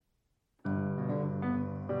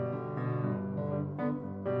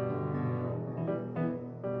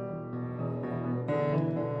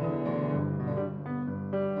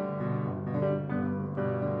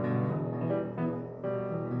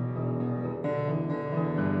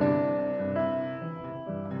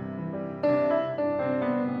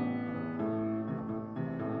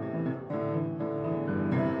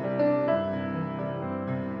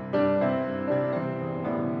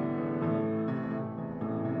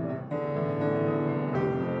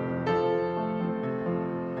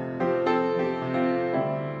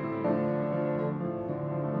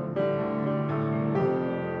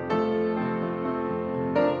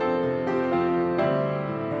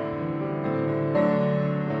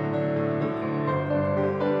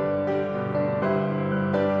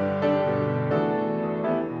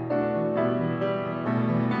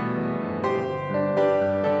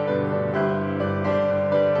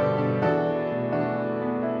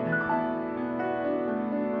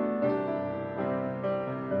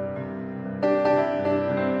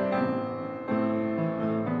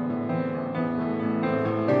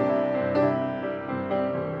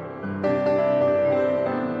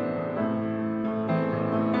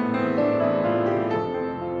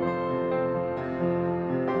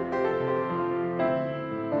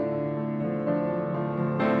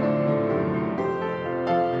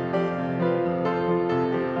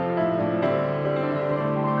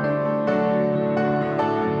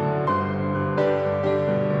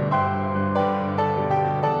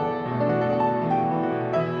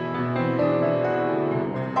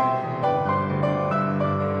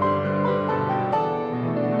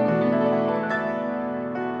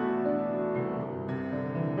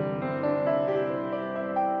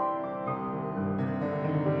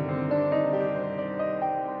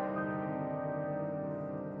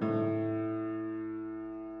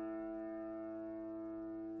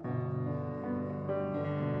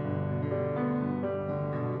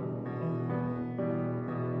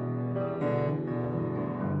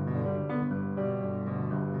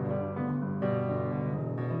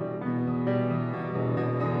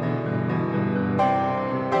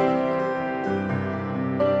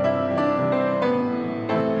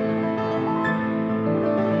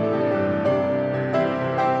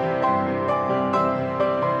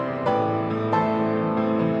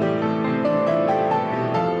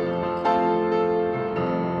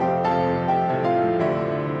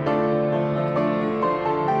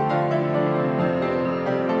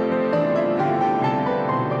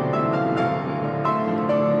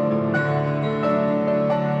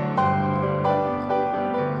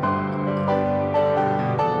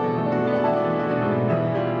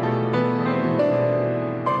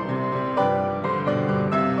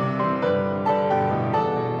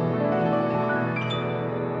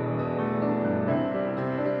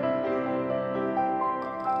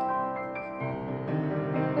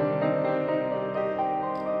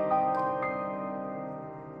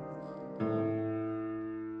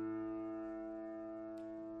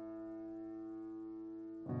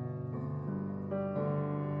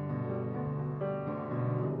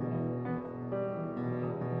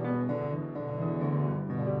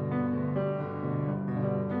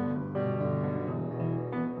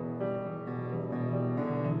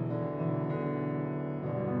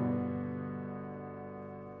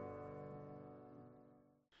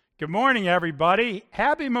Good morning, everybody.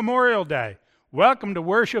 Happy Memorial Day. Welcome to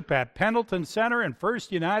worship at Pendleton Center and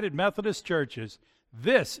First United Methodist Churches.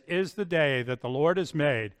 This is the day that the Lord has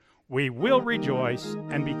made. We will rejoice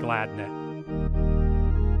and be glad in it.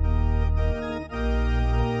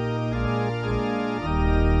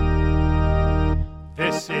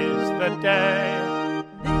 This is the day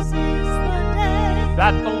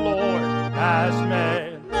that the Lord has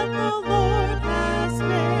made.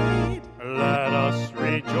 Let us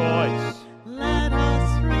rejoice.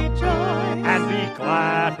 And be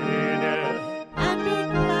glad in it.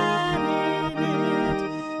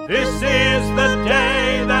 This is the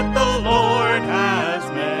day that the Lord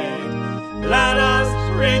has made. Let us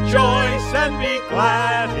rejoice and be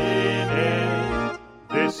glad in it.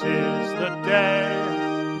 This is the day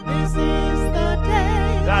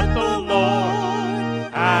that the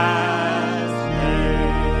Lord has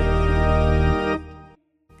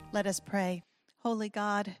made. Let us pray. Holy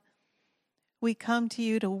God, we come to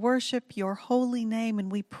you to worship your holy name,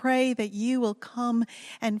 and we pray that you will come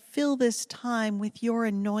and fill this time with your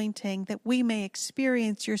anointing, that we may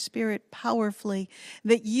experience your Spirit powerfully,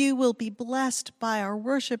 that you will be blessed by our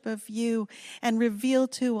worship of you and reveal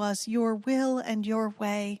to us your will and your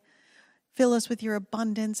way. Fill us with your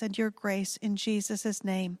abundance and your grace in Jesus'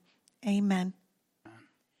 name. Amen.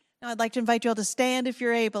 Now I'd like to invite you all to stand if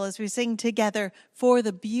you're able as we sing together, For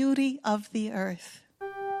the Beauty of the Earth.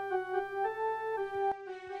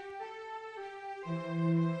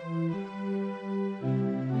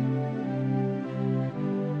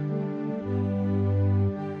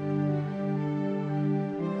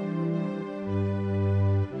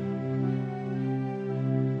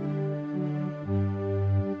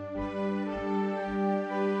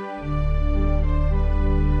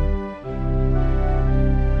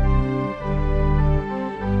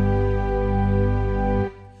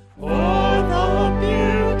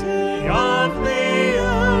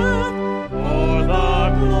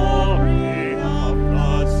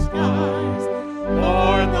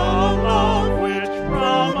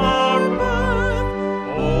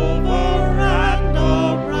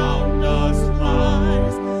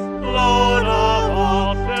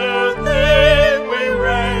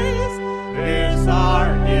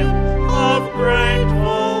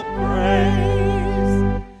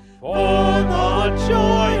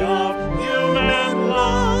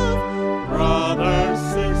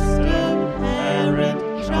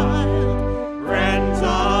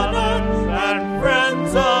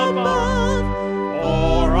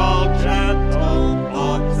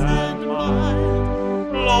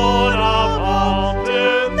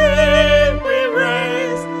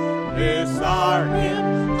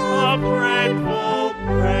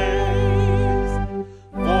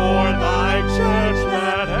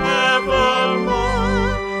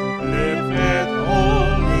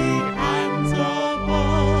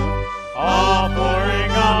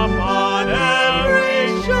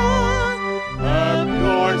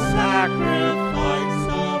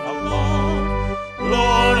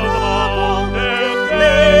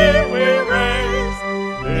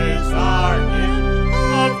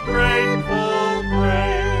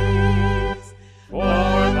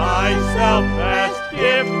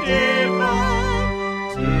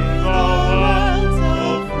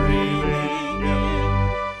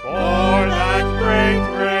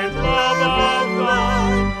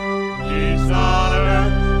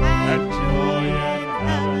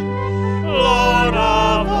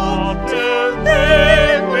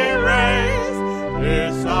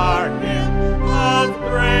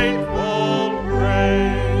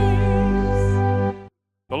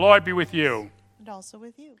 The Lord be with you. And also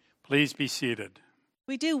with you. Please be seated.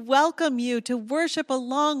 We do welcome you to worship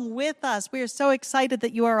along with us. We are so excited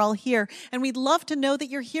that you are all here, and we'd love to know that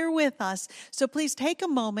you're here with us. So please take a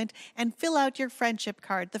moment and fill out your friendship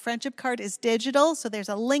card. The friendship card is digital, so there's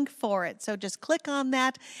a link for it. So just click on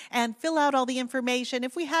that and fill out all the information.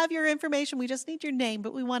 If we have your information, we just need your name,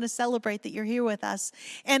 but we want to celebrate that you're here with us.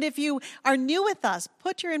 And if you are new with us,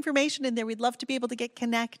 put your information in there. We'd love to be able to get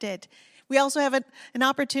connected. We also have an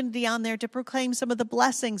opportunity on there to proclaim some of the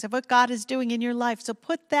blessings of what God is doing in your life. So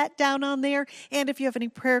put that down on there. And if you have any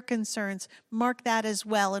prayer concerns, mark that as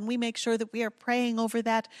well. And we make sure that we are praying over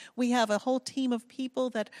that. We have a whole team of people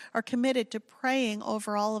that are committed to praying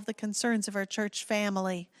over all of the concerns of our church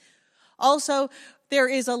family. Also, there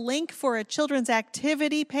is a link for a children's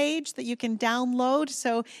activity page that you can download.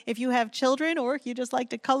 So if you have children or if you just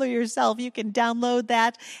like to color yourself, you can download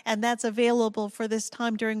that, and that's available for this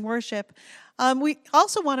time during worship. We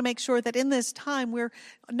also want to make sure that in this time we're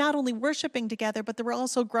not only worshiping together, but that we're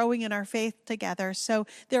also growing in our faith together. So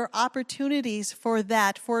there are opportunities for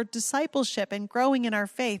that, for discipleship and growing in our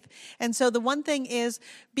faith. And so the one thing is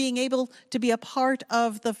being able to be a part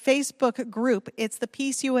of the Facebook group. It's the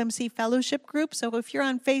Peace UMC Fellowship Group. So if you're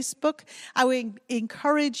on Facebook, I would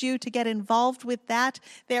encourage you to get involved with that.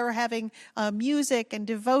 They're having music and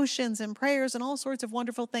devotions and prayers and all sorts of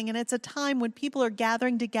wonderful things. And it's a time when people are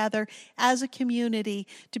gathering together as a community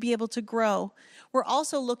to be able to grow. We're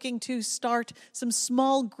also looking to start some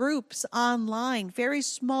small groups online, very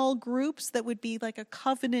small groups that would be like a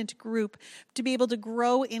covenant group to be able to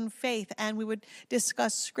grow in faith. And we would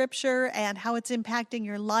discuss scripture and how it's impacting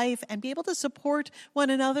your life and be able to support one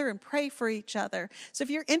another and pray for each other. So if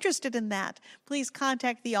you're interested in that, please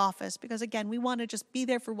contact the office because, again, we want to just be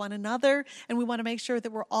there for one another and we want to make sure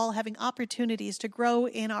that we're all having opportunities to grow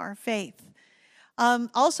in our faith.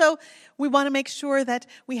 Also, we want to make sure that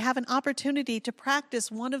we have an opportunity to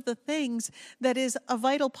practice one of the things that is a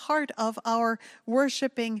vital part of our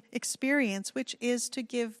worshiping experience, which is to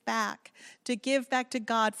give back to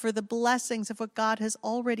God for the blessings of what God has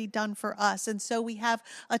already done for us. And so we have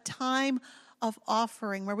a time of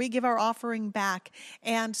offering where we give our offering back.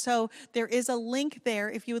 And so there is a link there.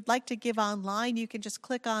 If you would like to give online, you can just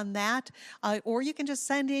click on that, or you can just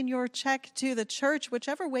send in your check to the church,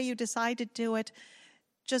 whichever way you decide to do it.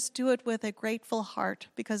 Just do it with a grateful heart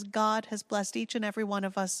because God has blessed each and every one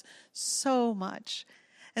of us so much.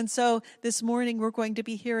 And so this morning we're going to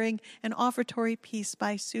be hearing an offertory piece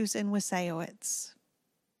by Susan Wasejewicz.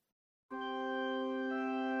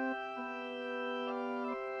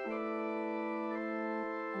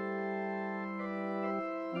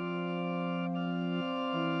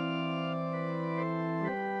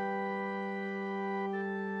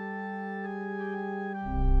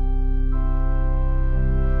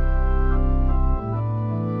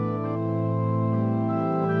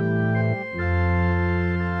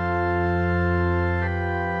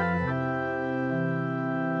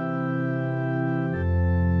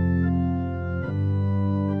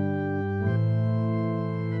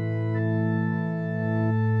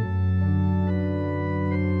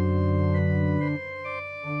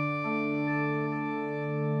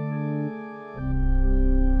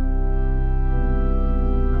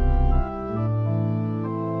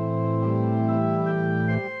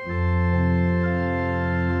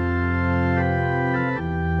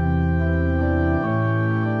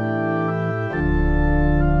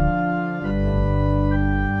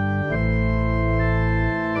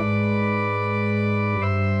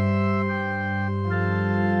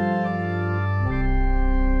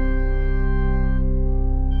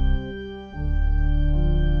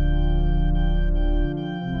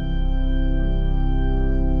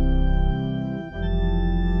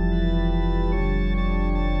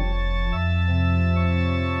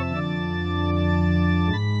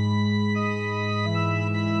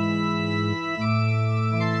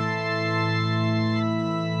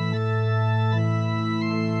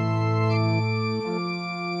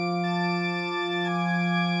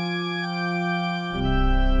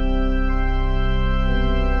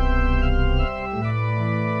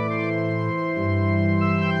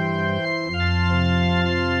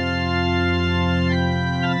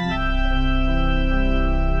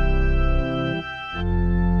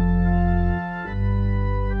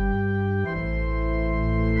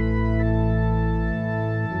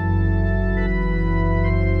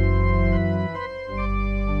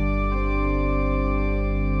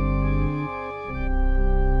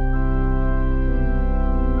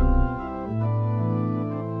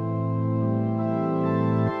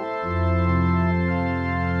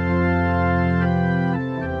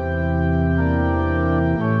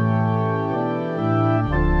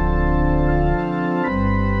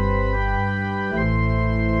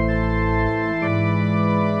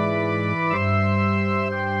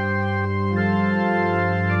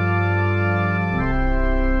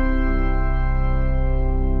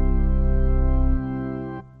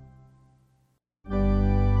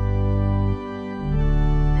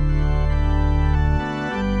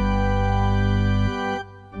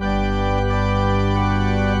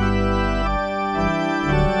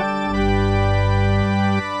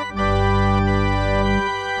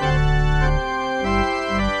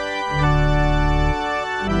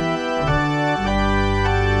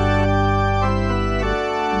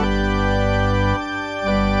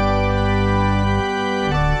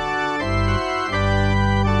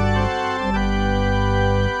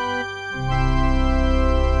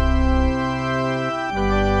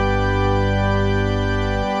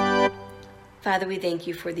 Father, we thank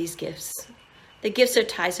you for these gifts. the gifts of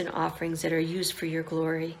tithes and offerings that are used for your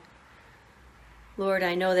glory. Lord,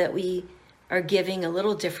 I know that we are giving a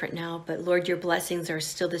little different now, but Lord, your blessings are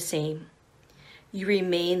still the same. You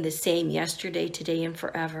remain the same yesterday, today, and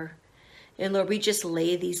forever. And Lord, we just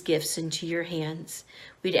lay these gifts into your hands.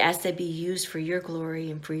 We'd ask they be used for your glory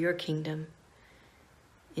and for your kingdom.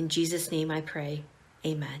 In Jesus' name I pray.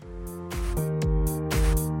 Amen.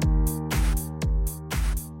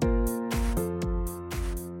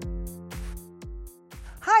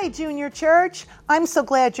 Hi, Junior Church. I'm so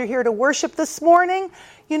glad you're here to worship this morning.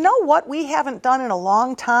 You know what we haven't done in a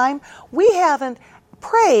long time? We haven't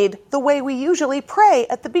prayed the way we usually pray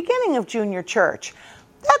at the beginning of Junior Church.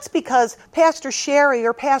 That's because Pastor Sherry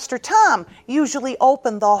or Pastor Tom usually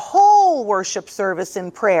open the whole worship service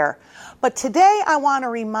in prayer. But today I want to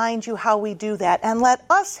remind you how we do that and let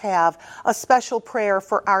us have a special prayer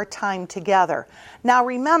for our time together. Now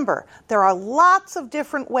remember, there are lots of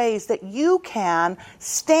different ways that you can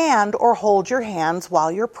stand or hold your hands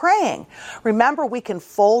while you're praying. Remember, we can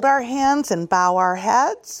fold our hands and bow our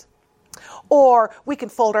heads, or we can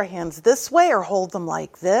fold our hands this way or hold them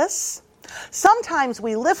like this. Sometimes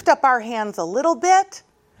we lift up our hands a little bit.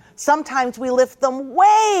 Sometimes we lift them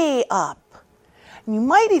way up. And you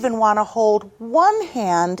might even want to hold one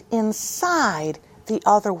hand inside the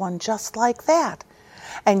other one just like that.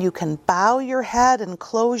 And you can bow your head and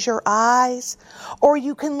close your eyes, or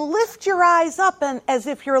you can lift your eyes up and as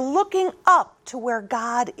if you're looking up to where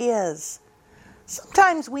God is.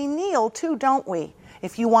 Sometimes we kneel too, don't we?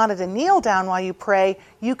 If you wanted to kneel down while you pray,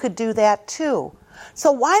 you could do that too.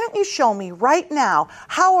 So why don't you show me right now,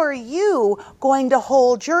 how are you going to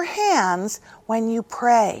hold your hands when you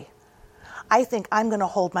pray? I think I'm going to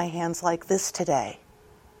hold my hands like this today.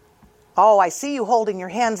 Oh, I see you holding your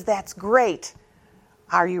hands. That's great.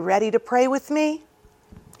 Are you ready to pray with me?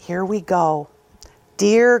 Here we go.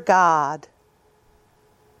 Dear God,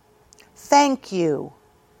 thank you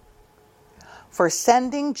for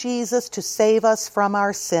sending Jesus to save us from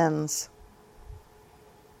our sins.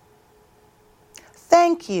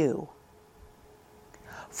 Thank you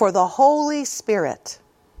for the Holy Spirit,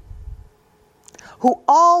 who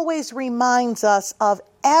always reminds us of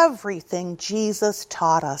everything Jesus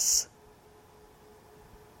taught us.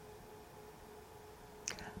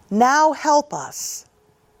 Now help us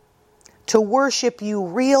to worship you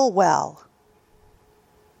real well.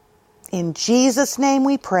 In Jesus' name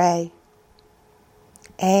we pray.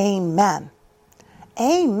 Amen.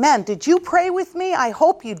 Amen. Did you pray with me? I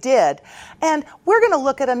hope you did. And we're going to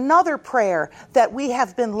look at another prayer that we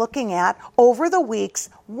have been looking at over the weeks,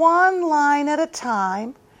 one line at a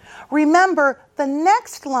time. Remember, the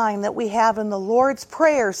next line that we have in the Lord's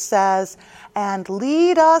Prayer says, "And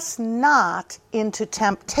lead us not into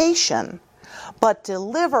temptation, but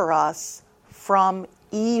deliver us from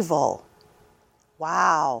evil."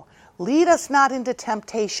 Wow. Lead us not into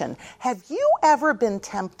temptation. Have you ever been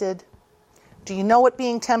tempted? Do you know what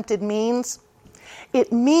being tempted means?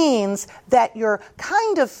 It means that you're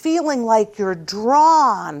kind of feeling like you're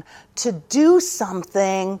drawn to do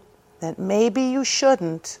something that maybe you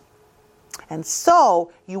shouldn't. And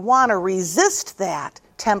so you want to resist that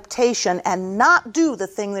temptation and not do the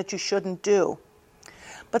thing that you shouldn't do.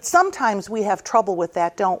 But sometimes we have trouble with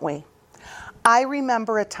that, don't we? I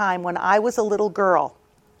remember a time when I was a little girl,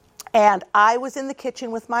 and I was in the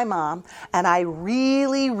kitchen with my mom, and I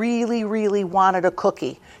really wanted a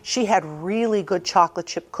cookie. She had really good chocolate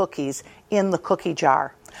chip cookies in the cookie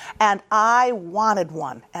jar. And I wanted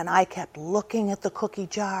one, and I kept looking at the cookie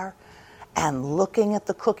jar and looking at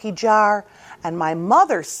the cookie jar. And my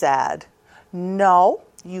mother said, "No,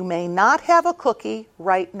 you may not have a cookie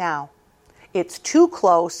right now. It's too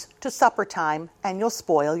close to supper time, and you'll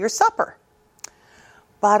spoil your supper."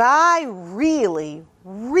 But I really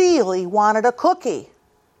wanted a cookie.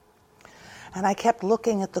 And I kept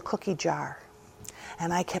looking at the cookie jar.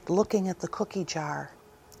 And I kept looking at the cookie jar.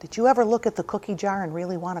 Did you ever look at the cookie jar and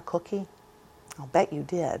really want a cookie? I'll bet you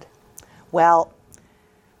did. Well,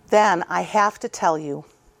 then I have to tell you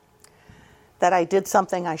that I did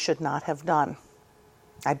something I should not have done.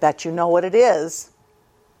 I bet you know what it is.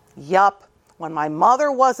 Yup. When my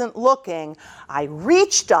mother wasn't looking, I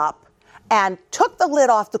reached up and took the lid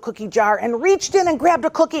off the cookie jar and reached in and grabbed a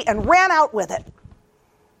cookie and ran out with it.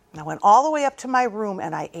 And I went all the way up to my room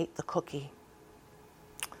and I ate the cookie.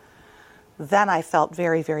 Then I felt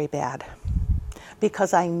very bad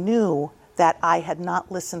because I knew that I had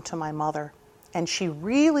not listened to my mother, and she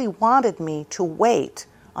really wanted me to wait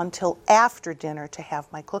until after dinner to have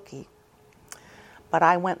my cookie. But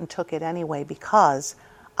I went and took it anyway because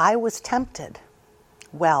I was tempted.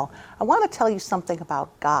 Well, I want to tell you something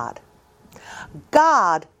about God.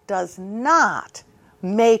 God does not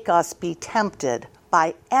make us be tempted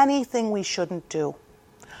by anything we shouldn't do.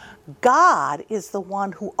 God is the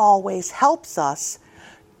one who always helps us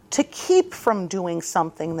to keep from doing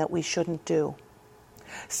something that we shouldn't do.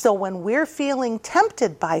 So when we're feeling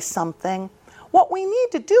tempted by something, what we need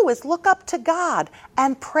to do is look up to God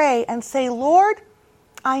and pray and say, Lord,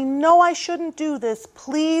 I know I shouldn't do this.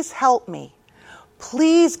 Please help me.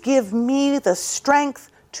 Please give me the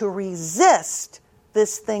strength to resist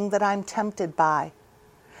this thing that I'm tempted by,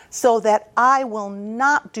 so that I will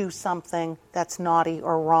not do something that's naughty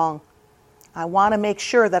or wrong. I want to make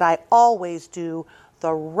sure that I always do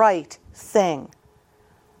the right thing.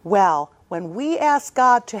 Well, when we ask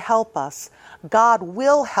God to help us, God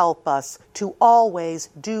will help us to always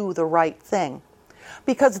do the right thing.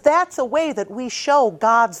 Because that's a way that we show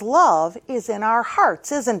God's love is in our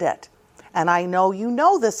hearts, isn't it? And I know you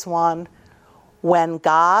know this one. When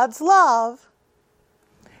God's love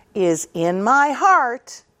is in my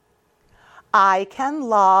heart, I can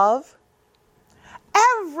love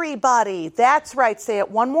everybody. That's right. Say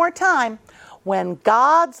it one more time. When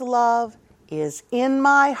God's love is in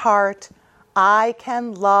my heart, I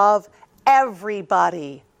can love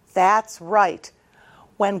everybody. That's right.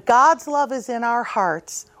 When God's love is in our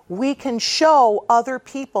hearts, we can show other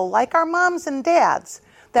people, like our moms and dads,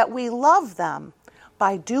 that we love them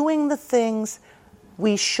by doing the things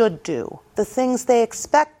we should do, the things they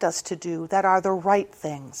expect us to do that are the right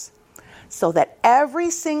things. So that every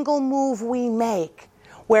single move we make,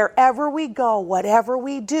 wherever we go, whatever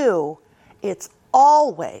we do, it's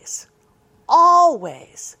always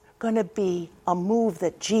going to be a move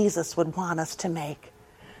that Jesus would want us to make.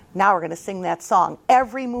 Now we're going to sing that song,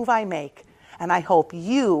 Every Move I Make. And I hope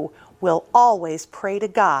you will always pray to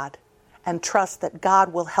God and trust that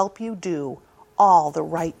God will help you do all the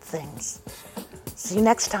right things. See you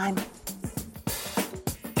next time.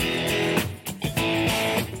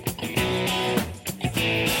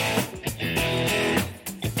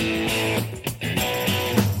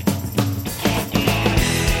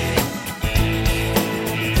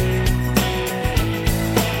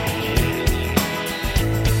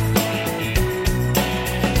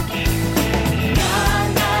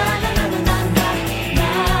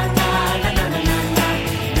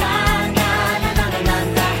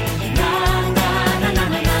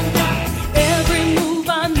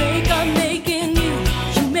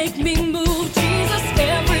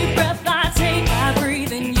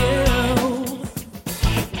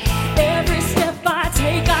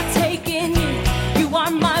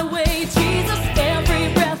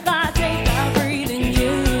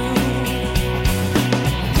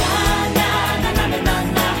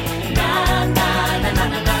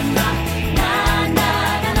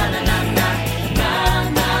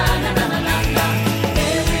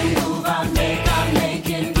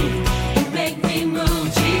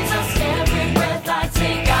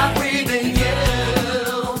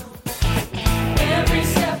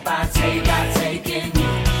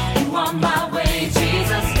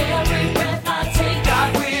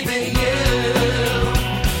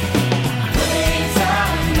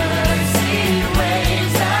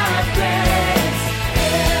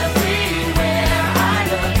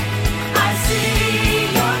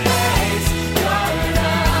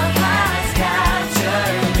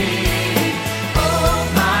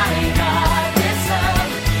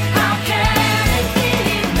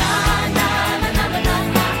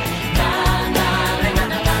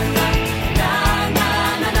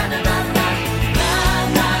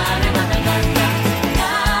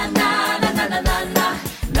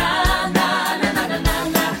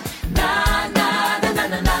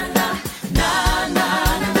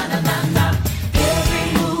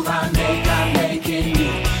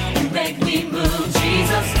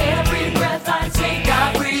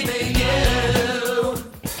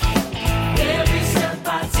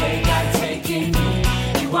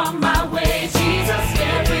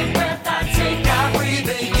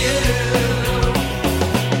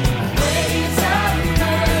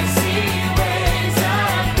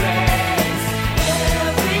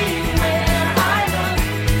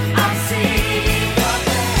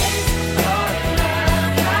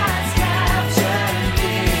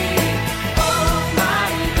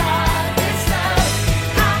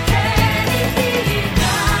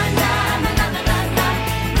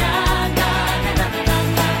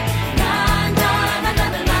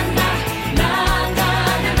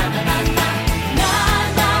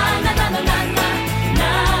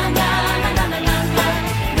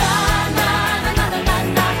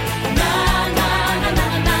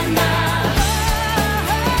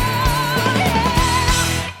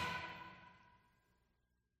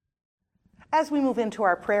 As we move into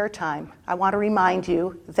our prayer time, I want to remind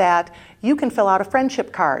you that you can fill out a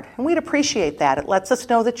friendship card, and we'd appreciate that. It lets us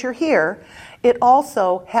know that you're here. It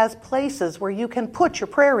also has places where you can put your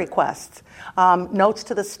prayer requests, notes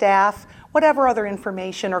to the staff, whatever other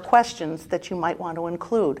information or questions that you might want to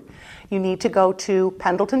include. You need to go to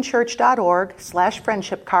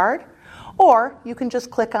pendletonchurch.org/friendship card, or you can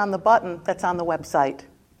just click on the button that's on the website.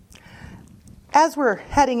 As we're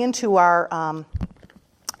heading into our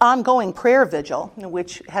ongoing prayer vigil,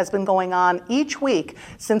 which has been going on each week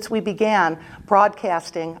since we began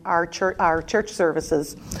broadcasting our church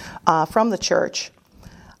services from the church.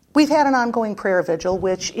 We've had an ongoing prayer vigil,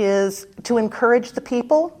 which is to encourage the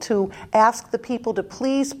people, to ask the people to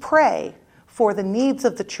please pray for the needs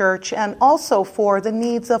of the church and also for the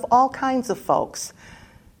needs of all kinds of folks.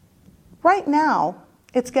 Right now,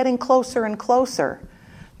 it's getting closer and closer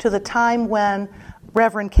to the time when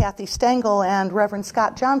Reverend Kathy Stengel and Reverend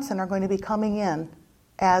Scott Johnson are going to be coming in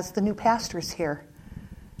as the new pastors here.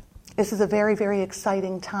 This is a very, very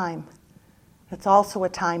exciting time. It's also a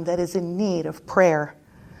time that is in need of prayer.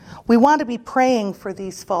 We want to be praying for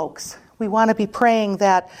these folks. We want to be praying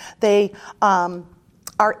that they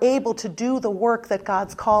are able to do the work that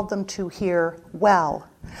God's called them to here well.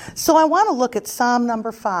 So I want to look at Psalm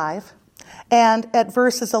number 5 and at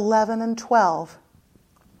verses 11 and 12.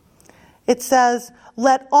 It says,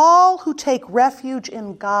 "Let all who take refuge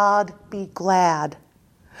in God be glad.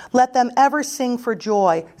 Let them ever sing for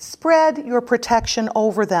joy. Spread your protection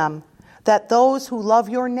over them, that those who love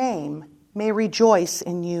your name may rejoice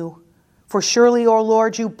in you. For surely, O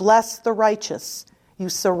Lord, you bless the righteous. You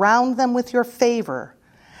surround them with your favor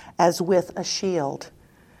as with a shield."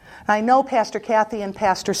 I know Pastor Kathy and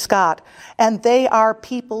Pastor Scott, and they are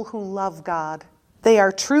people who love God. They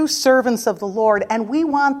are true servants of the Lord, and we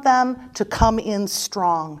want them to come in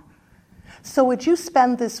strong. So would you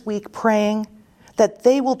spend this week praying that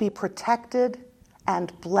they will be protected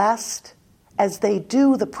and blessed as they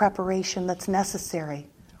do the preparation that's necessary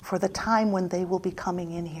for the time when they will be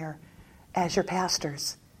coming in here as your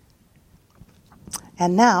pastors.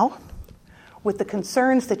 And now, with the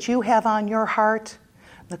concerns that you have on your heart,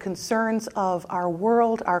 the concerns of our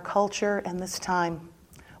world, our culture, and this time,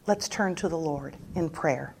 let's turn to the Lord in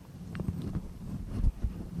prayer.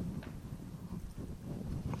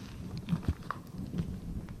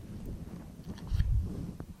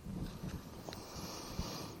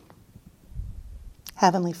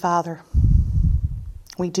 Heavenly Father,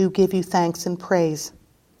 we do give you thanks and praise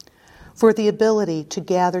for the ability to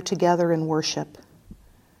gather together in worship.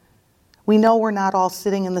 We know we're not all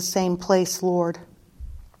sitting in the same place, Lord,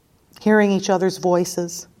 hearing each other's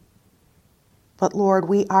voices. But Lord,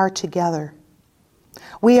 we are together.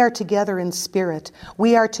 We are together in spirit.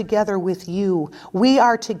 We are together with you. We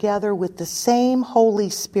are together with the same Holy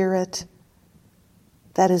Spirit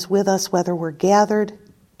that is with us, whether we're gathered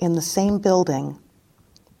in the same building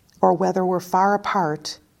or whether we're far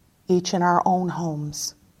apart, each in our own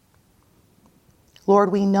homes.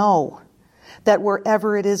 Lord, we know that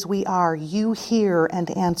wherever it is we are, you hear and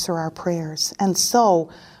answer our prayers. And so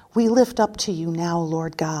we lift up to you now,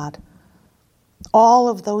 Lord God, all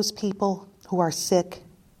of those people who are sick,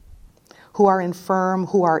 who are infirm,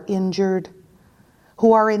 who are injured,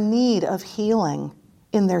 who are in need of healing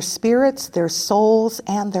in their spirits, their souls,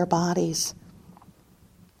 and their bodies.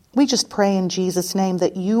 We just pray in Jesus' name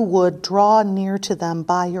that you would draw near to them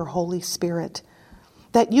by your Holy Spirit,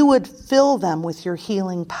 that you would fill them with your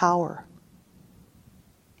healing power,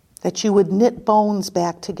 that you would knit bones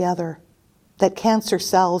back together, that cancer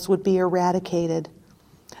cells would be eradicated,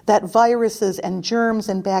 that viruses and germs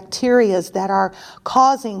and bacteria that are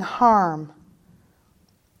causing harm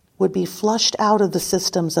would be flushed out of the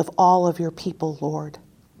systems of all of your people, Lord.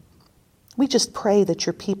 We just pray that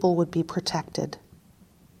your people would be protected.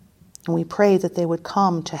 And we pray that they would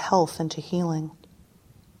come to health and to healing.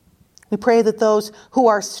 We pray that those who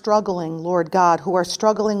are struggling, Lord God, who are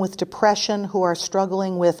struggling with depression, who are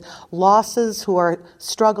struggling with losses, who are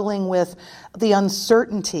struggling with the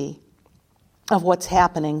uncertainty of what's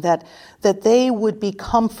happening, that they would be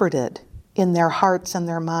comforted in their hearts and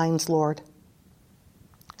their minds, Lord.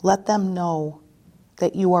 Let them know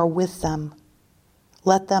that you are with them.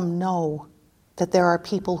 Let them know that there are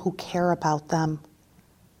people who care about them.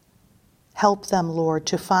 Help them, Lord,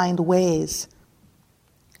 to find ways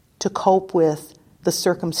to cope with the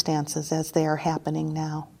circumstances as they are happening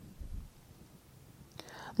now.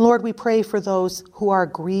 Lord, we pray for those who are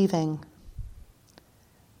grieving.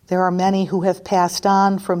 There are many who have passed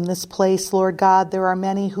on from this place, Lord God. There are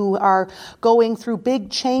many who are going through big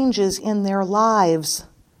changes in their lives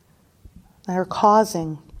that are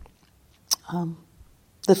causing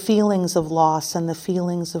the feelings of loss and the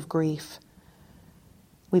feelings of grief.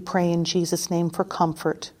 We pray in Jesus' name for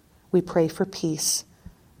comfort. We pray for peace.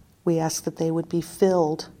 We ask that they would be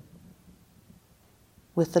filled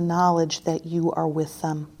with the knowledge that you are with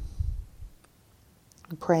them.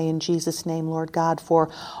 We pray in Jesus' name, Lord God,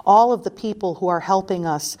 for all of the people who are helping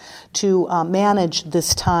us to manage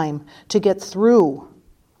this time, to get through,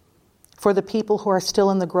 for the people who are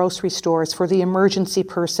still in the grocery stores, for the emergency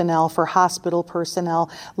personnel, for hospital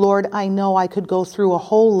personnel. Lord, I know I could go through a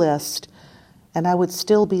whole list and I would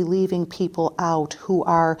still be leaving people out who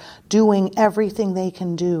are doing everything they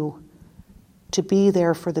can do to be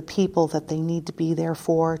there for the people that they need to be there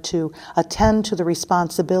for, to attend to the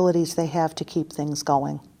responsibilities they have to keep things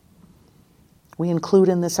going. We include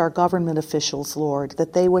in this our government officials, Lord,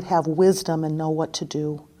 that they would have wisdom and know what to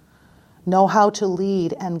do, know how to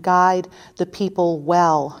lead and guide the people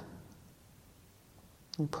well.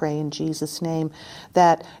 And pray in Jesus' name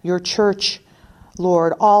that your church,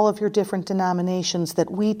 Lord, all of your different denominations, that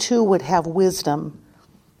we too would have wisdom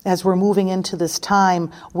as we're moving into this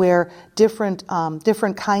time where different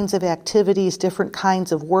kinds of activities, different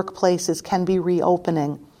kinds of workplaces can be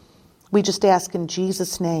reopening. We just ask in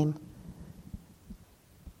Jesus' name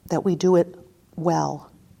that we do it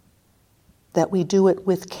well, that we do it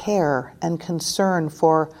with care and concern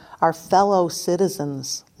for our fellow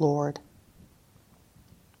citizens, Lord,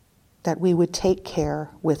 that we would take care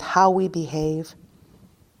with how we behave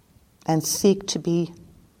and seek to be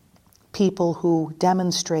people who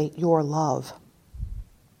demonstrate your love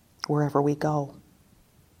wherever we go.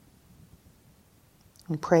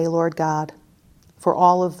 We pray, Lord God, for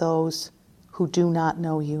all of those who do not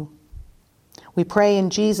know you. We pray in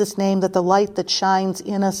Jesus' name that the light that shines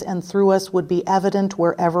in us and through us would be evident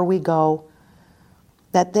wherever we go,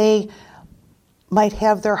 that they might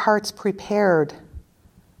have their hearts prepared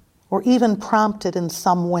or even prompted in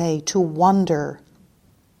some way to wonder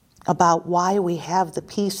about why we have the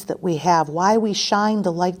peace that we have, why we shine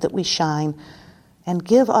the light that we shine, and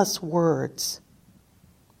give us words,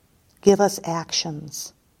 give us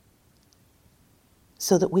actions,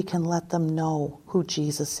 so that we can let them know who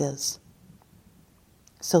Jesus is,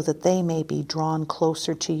 so that they may be drawn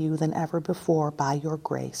closer to you than ever before by your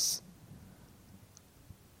grace.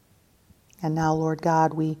 And now, Lord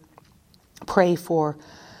God, we pray for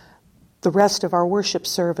the rest of our worship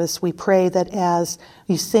service. We pray that as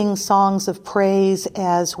we sing songs of praise,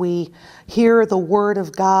 as we hear the word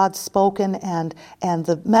of God spoken and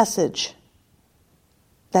the message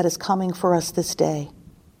that is coming for us this day,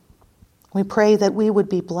 we pray that we would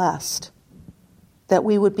be blessed, that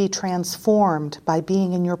we would be transformed by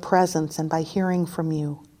being in your presence and by hearing from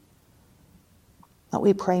you. But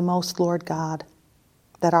we pray most, Lord God,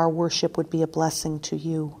 that our worship would be a blessing to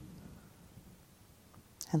you.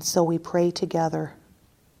 And so we pray together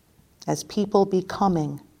as people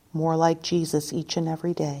becoming more like Jesus each and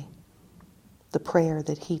every day, the prayer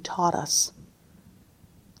that he taught us.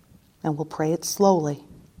 And we'll pray it slowly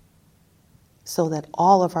so that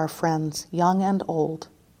all of our friends, young and old,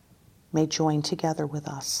 may join together with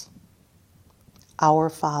us. Our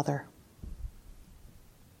Father,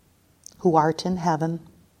 who art in heaven,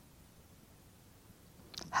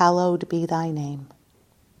 hallowed be thy name.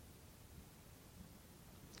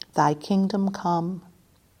 Thy kingdom come,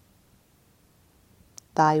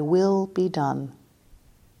 thy will be done,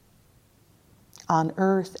 on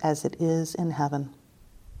earth as it is in heaven.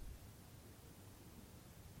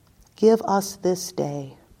 Give us this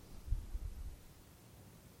day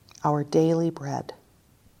our daily bread,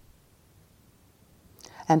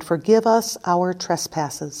 and forgive us our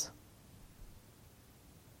trespasses,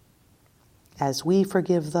 as we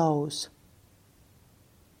forgive those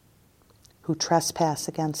who trespass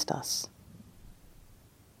against us.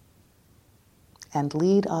 And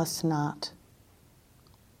lead us not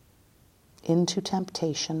into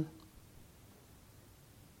temptation,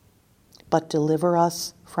 but deliver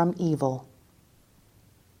us from evil.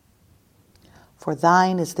 For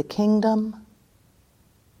thine is the kingdom,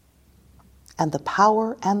 and the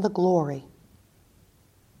power, and the glory,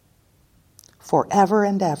 forever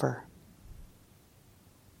and ever.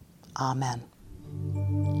 Amen.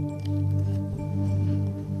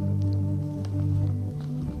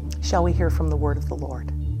 Shall we hear from the word of the Lord?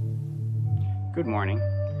 Good morning.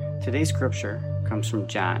 Today's scripture comes from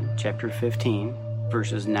John chapter 15,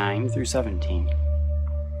 verses 9 through 17.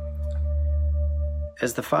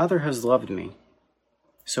 As the Father has loved me,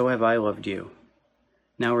 so have I loved you.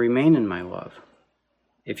 Now remain in my love.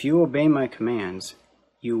 If you obey my commands,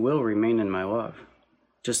 you will remain in my love,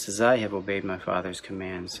 just as I have obeyed my Father's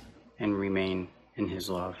commands and remain in his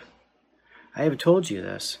love. I have told you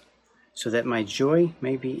this, so that my joy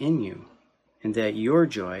may be in you, and that your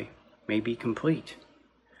joy may be complete.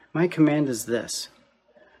 My command is this: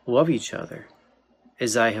 love each other,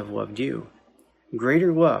 as I have loved you.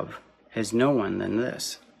 Greater love has no one than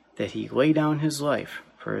this, that he lay down his life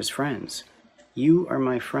for his friends. You are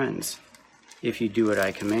my friends, if you do what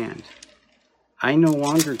I command. I no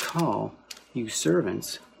longer call you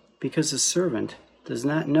servants, because a servant does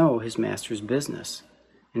not know his master's business.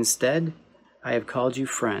 Instead, I have called you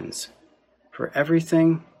friends, for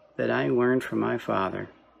everything that I learned from my Father,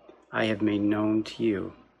 I have made known to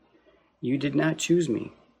you. You did not choose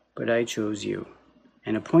me, but I chose you,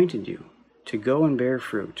 and appointed you to go and bear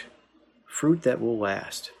fruit, fruit that will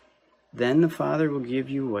last. Then the Father will give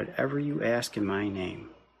you whatever you ask in my name.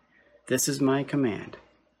 This is my command: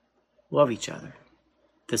 love each other.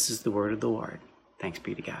 This is the word of the Lord. Thanks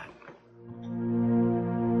be to God.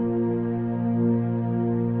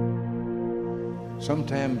 Some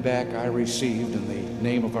time back, I received, in the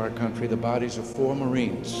name of our country, the bodies of 4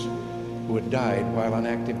 Marines who had died while on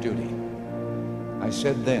active duty. I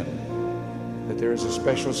said then that there is a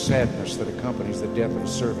special sadness that accompanies the death of a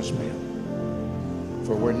serviceman,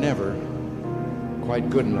 for we're never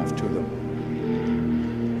quite good enough to them.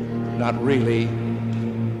 Not really,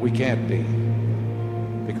 we can't be,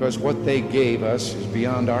 because what they gave us is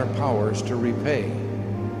beyond our powers to repay.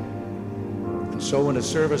 And so when a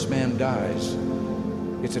serviceman dies,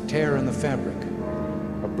 it's a tear in the fabric,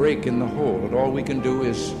 a break in the whole, and all we can do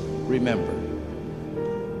is remember.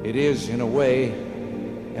 It is, in a way,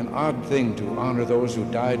 an odd thing to honor those who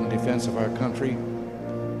died in defense of our country,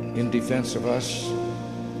 in defense of us,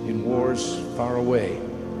 in wars far away.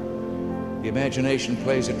 The imagination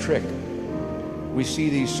plays a trick. We see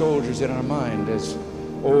these soldiers in our mind as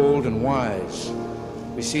old and wise.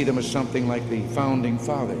 We see them as something like the founding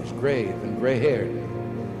fathers, grave and gray-haired.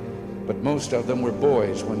 But most of them were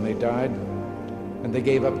boys when they died, and they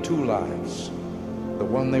gave up 2 lives, the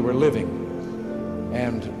one they were living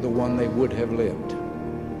and the one they would have lived.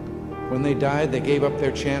 When they died, they gave up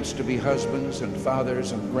their chance to be husbands and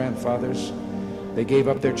fathers and grandfathers. They gave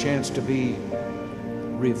up their chance to be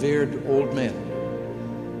revered old men.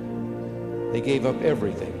 They gave up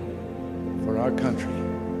everything for our country,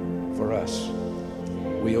 for us.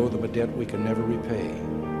 We owe them a debt we can never repay.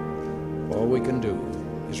 All we can do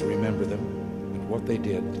is remember them and what they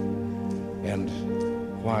did and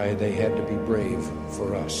why they had to be brave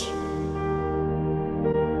for us.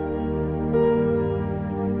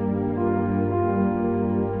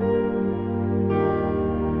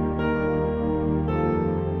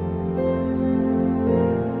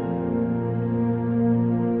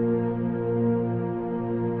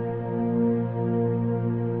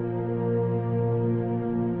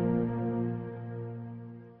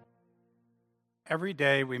 Every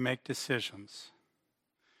day we make decisions.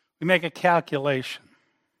 We make a calculation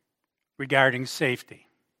regarding safety.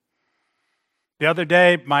 The other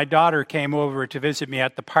day, my daughter came over to visit me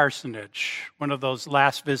at the parsonage, one of those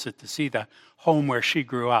last visits to see the home where she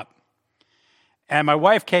grew up. And my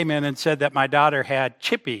wife came in and said that my daughter had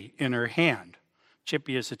Chippy in her hand.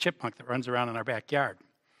 Chippy is a chipmunk that runs around in our backyard.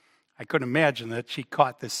 I couldn't imagine that she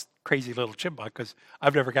caught this crazy little chipmunk because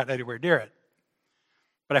I've never gotten anywhere near it.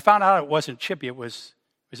 But I found out it wasn't Chippy, it was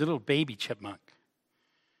a little baby chipmunk.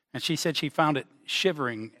 And she said she found it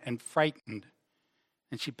shivering and frightened.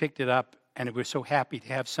 And she picked it up, and it was so happy to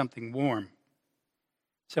have something warm,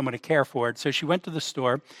 someone to care for it. So she went to the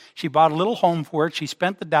store. She bought a little home for it. She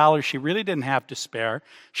spent the dollars she really didn't have to spare.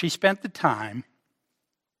 She spent the time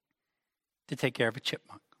to take care of a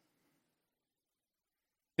chipmunk.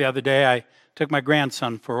 The other day, I took my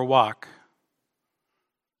grandson for a walk.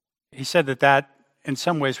 He said that in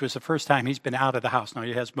some ways was the first time he's been out of the house. Now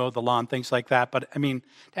he has mowed the lawn, things like that. But I mean,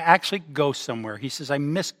 to actually go somewhere. He says, I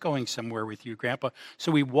miss going somewhere with you, Grandpa.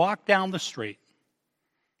 So we walked down the street,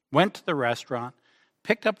 went to the restaurant,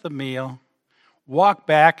 picked up the meal, walked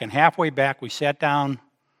back, and halfway back we sat down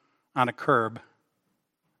on a curb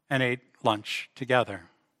and ate lunch together.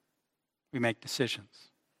 We make decisions.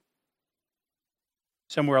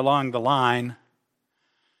 Somewhere along the line,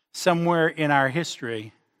 somewhere in our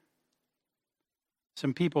history,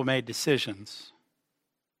 some people made decisions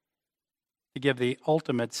to give the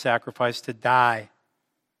ultimate sacrifice, to die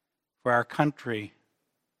for our country.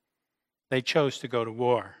 They chose to go to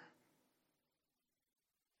war.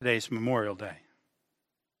 Today's Memorial Day.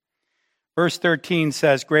 Verse 13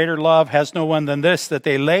 says, greater love has no one than this, that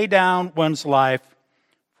they lay down one's life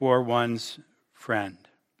for one's friend.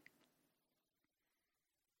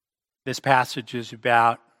 This passage is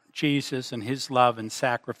about Jesus and his love and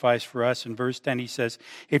sacrifice for us. In verse 10 he says,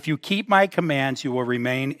 if you keep my commands, you will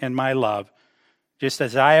remain in my love, just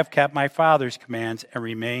as I have kept my Father's commands and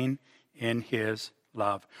remain in his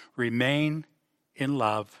love. Remain in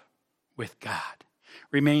love with God.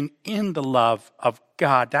 Remain in the love of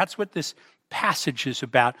God. That's what this passage is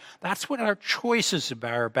about. That's what our choices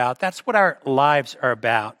are about. That's what our lives are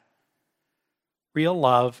about. Real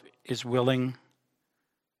love is willing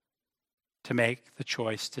to make the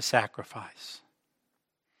choice to sacrifice.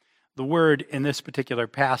 The word in this particular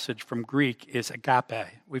passage from Greek is agape.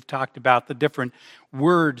 We've talked about the different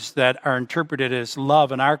words that are interpreted as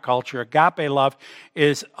love in our culture. Agape love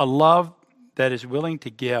is a love that is willing to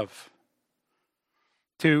give,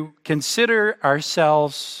 to consider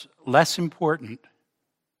ourselves less important,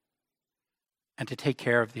 and to take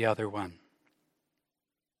care of the other one.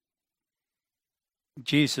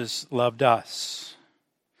 Jesus loved us.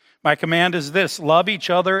 My command is this: love each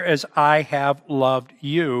other as I have loved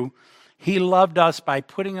you. He loved us by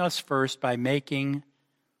putting us first, by making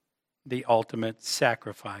the ultimate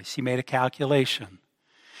sacrifice. He made a calculation,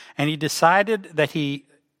 and he decided that he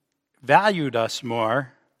valued us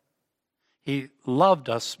more, he loved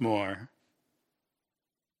us more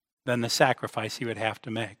than the sacrifice he would have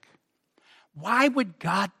to make. Why would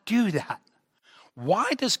God do that?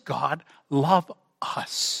 Why does God love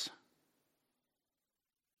us?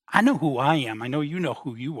 I know who I am. I know you know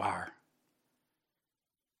who you are.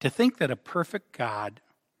 To think that a perfect God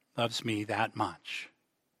loves me that much.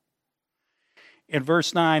 In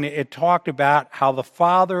verse 9, it talked about how the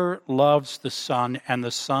Father loves the Son and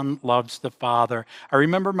the Son loves the Father. I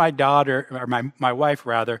remember my daughter, or my wife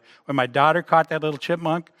rather, when my daughter caught that little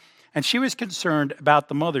chipmunk, and she was concerned about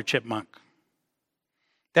the mother chipmunk.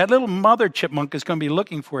 That little mother chipmunk is going to be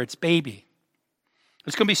looking for its baby.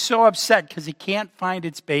 It's going to be so upset because he can't find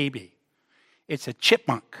its baby. It's a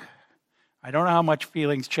chipmunk. I don't know how much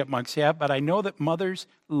feelings chipmunks have, but I know that mothers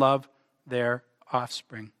love their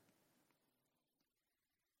offspring.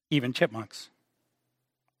 Even chipmunks.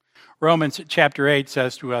 Romans chapter 8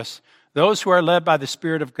 says to us, those who are led by the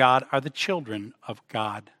Spirit of God are the children of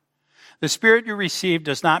God. The Spirit you received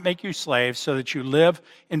does not make you slaves so that you live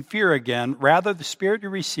in fear again. Rather, the Spirit you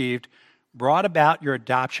received brought about your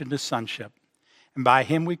adoption to sonship. And by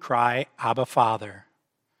him we cry, Abba, Father.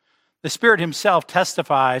 The Spirit himself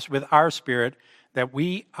testifies with our spirit that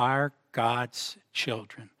we are God's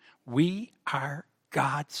children. We are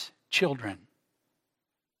God's children.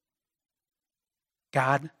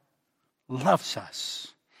 God loves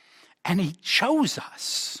us, and he chose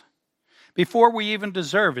us before we even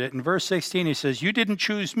deserved it. In verse 16, he says, you didn't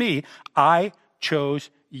choose me, I chose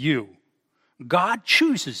you. God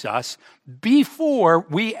chooses us before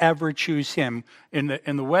we ever choose him. In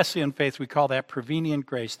the Wesleyan faith, we call that prevenient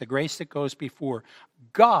grace, the grace that goes before.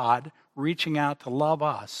 God reaching out to love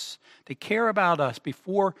us, to care about us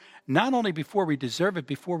before, not only before we deserve it,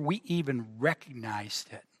 before we even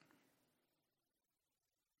recognized it.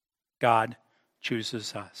 God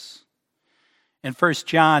chooses us. In 1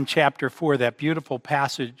 John chapter 4, that beautiful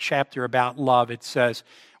passage, chapter about love, it says,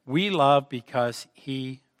 we love because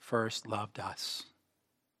he first loved us.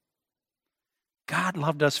 God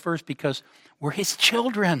loved us first because we're his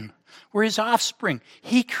children. We're his offspring.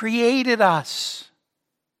 He created us.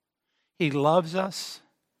 He loves us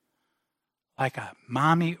like a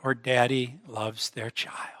mommy or daddy loves their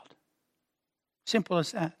child. Simple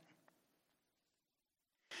as that.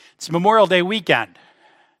 It's Memorial Day weekend.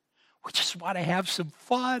 We just want to have some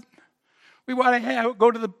fun. We want to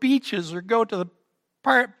go to the beaches or go to the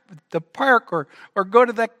park or go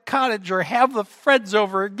to the cottage or have the friends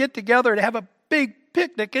over and get together and have a big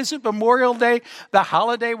picnic. Isn't Memorial Day the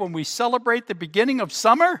holiday when we celebrate the beginning of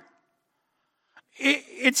summer?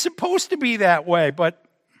 It's supposed to be that way, but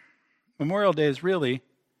Memorial Day is really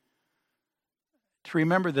to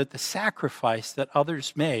remember that the sacrifice that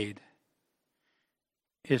others made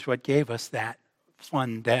is what gave us that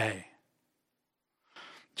fun day.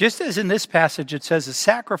 Just as in this passage it says the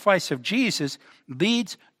sacrifice of Jesus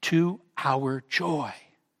leads to our joy.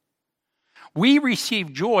 We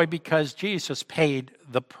receive joy because Jesus paid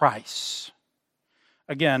the price.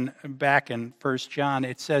 Again, back in 1 John,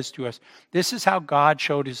 it says to us, this is how God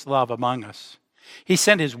showed his love among us. He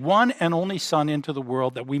sent his one and only Son into the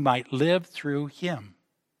world that we might live through him.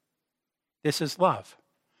 This is love.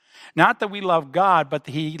 Not that we love God, but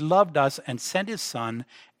that he loved us and sent his Son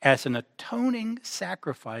as an atoning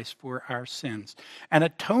sacrifice for our sins. An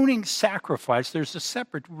atoning sacrifice, there's a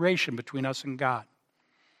separation between us and God.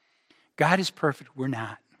 God is perfect, we're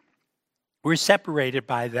not. We're separated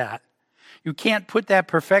by that. You can't put that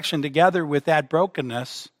perfection together with that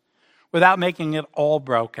brokenness without making it all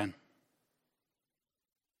broken.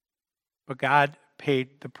 But God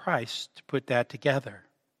paid the price to put that together.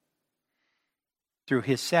 through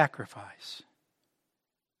his sacrifice.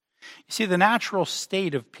 You see, the natural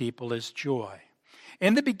state of people is joy.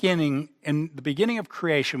 In the beginning of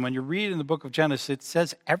creation, when you read in the book of Genesis, it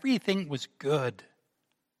says everything was good.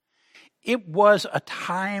 It was a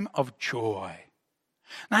time of joy.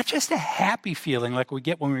 Not just a happy feeling like we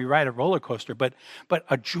get when we ride a roller coaster, but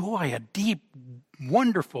a joy, a deep,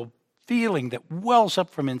 wonderful feeling that wells up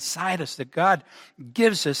from inside us, that God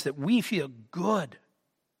gives us, that we feel good.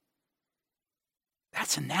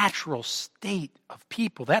 That's a natural state of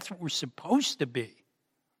people. That's what we're supposed to be.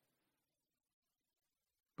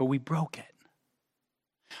 But we broke it.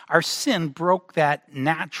 Our sin broke that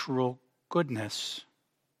natural goodness.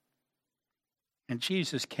 And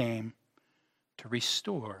Jesus came to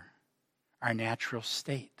restore our natural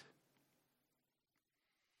state.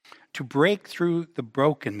 To break through the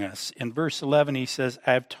brokenness. In verse 11 he says,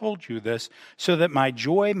 I have told you this so that my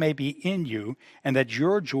joy may be in you and that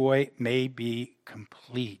your joy may be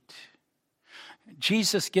complete.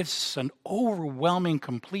 Jesus gives us an overwhelming,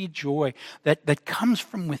 complete joy that comes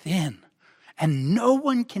from within. And no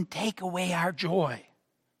one can take away our joy.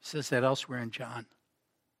 He says that elsewhere in John.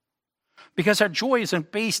 Because our joy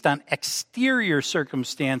isn't based on exterior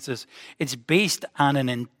circumstances. It's based on an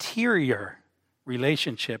interior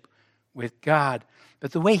relationship with God.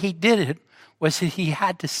 But the way he did it was that he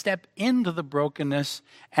had to step into the brokenness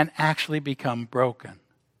and actually become broken.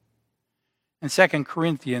 In 2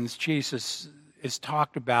 Corinthians, Jesus is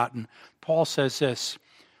talked about, and Paul says this,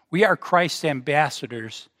 we are Christ's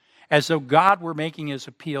ambassadors. As though God were making his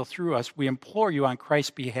appeal through us, we implore you on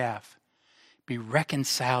Christ's behalf, be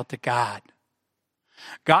reconciled to God.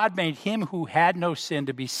 God made him who had no sin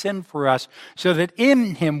to be sin for us, so that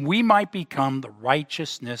in him we might become the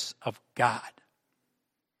righteousness of God.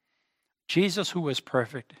 Jesus, who was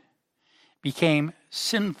perfect, became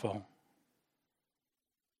sinful.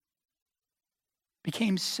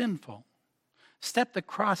 Stepped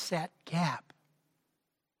across that gap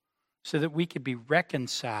so that we could be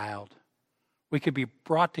reconciled. We could be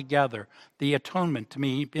brought together. The atonement to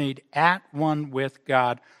be made at one with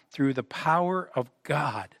God through the power of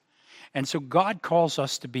God. And so God calls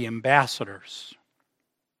us to be ambassadors,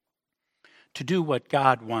 to do what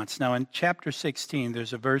God wants. Now in chapter 16,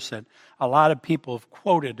 there's a verse that a lot of people have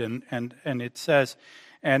quoted, and it says,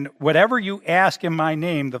 and whatever you ask in my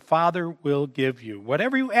name, the Father will give you.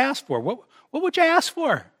 Whatever you ask for. What would you ask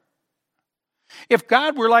for? If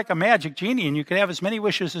God were like a magic genie and you could have as many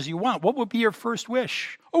wishes as you want, what would be your first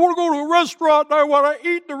wish? I want to go to a restaurant and I want to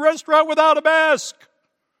eat in a restaurant without a mask.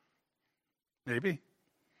 Maybe.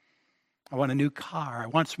 I want a new car. I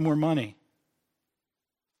want some more money.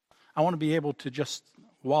 I want to be able to just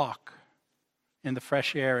walk in the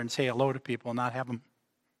fresh air and say hello to people and not have them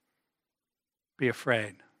be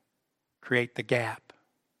afraid. Create the gap.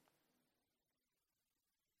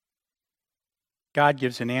 God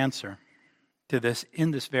gives an answer to this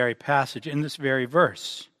in this very passage, in this very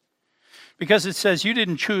verse. Because it says, you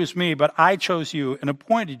didn't choose me, but I chose you and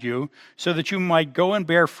appointed you so that you might go and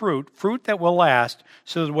bear fruit that will last,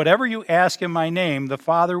 so that whatever you ask in my name, the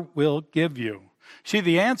Father will give you. See,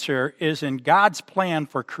 the answer is in God's plan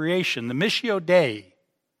for creation, the Missio Dei,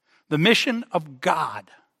 the mission of God.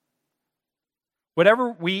 Whatever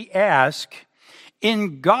we ask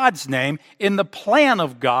in God's name, in the plan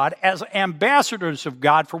of God, as ambassadors of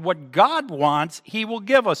God for what God wants, he will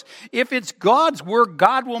give us. If it's God's work,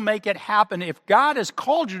 God will make it happen. If God has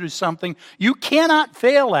called you to something, you cannot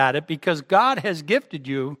fail at it because God has gifted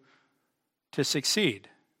you to succeed.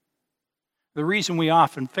 The reason we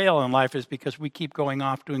often fail in life is because we keep going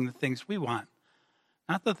off doing the things we want,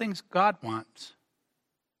 not the things God wants.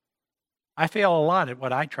 I fail a lot at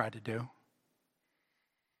what I try to do.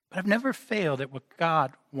 But I've never failed at what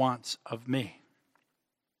God wants of me.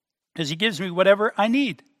 Because he gives me whatever I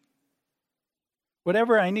need.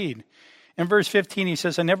 Whatever I need. In verse 15 he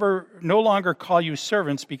says, I no longer call you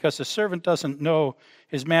servants because a servant doesn't know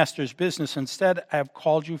his master's business. Instead, I have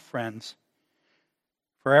called you friends.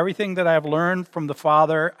 For everything that I have learned from the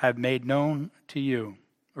Father, I have made known to you.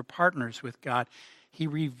 We're partners with God. He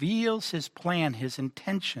reveals his plan, his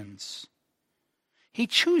intentions. He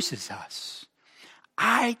chooses us.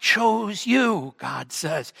 I chose you, God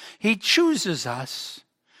says. He chooses us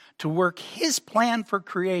to work his plan for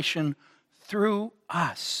creation through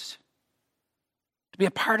us, to be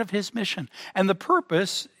a part of his mission. And the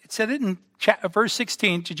purpose, it said it in verse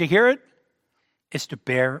 16, did you hear it? Is to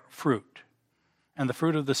bear fruit. And the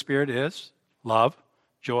fruit of the Spirit is love,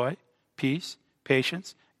 joy, peace,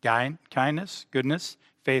 patience, kindness, goodness,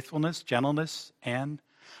 faithfulness, gentleness, and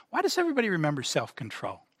why does everybody remember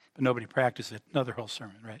self-control? But nobody practices it. Another whole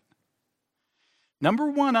sermon, right? Number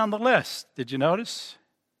one on the list, did you notice?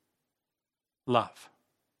 Love.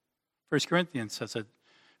 1 Corinthians says that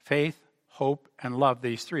faith, hope, and love,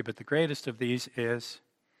 these three. But the greatest of these is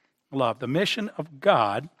love. The mission of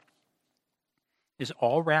God is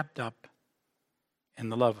all wrapped up in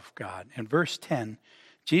the love of God. In verse 10,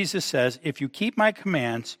 Jesus says, if you keep my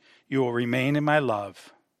commands, you will remain in my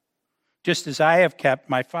love, just as I have kept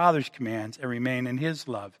my Father's commands and remain in his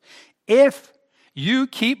love. If you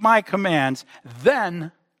keep my commands,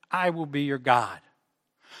 then I will be your God.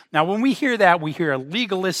 Now, when we hear that, we hear a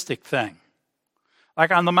legalistic thing.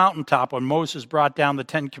 Like on the mountaintop when Moses brought down the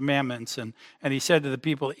 10 Commandments and he said to the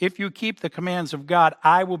people, if you keep the commands of God,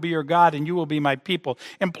 I will be your God and you will be my people.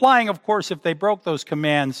 Implying, of course, if they broke those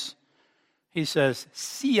commands, he says,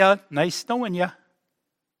 see ya, nice knowing ya.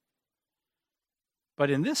 But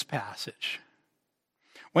in this passage,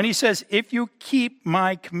 when he says, if you keep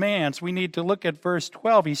my commands, we need to look at verse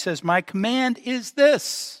 12. He says, my command is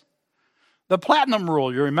this. The platinum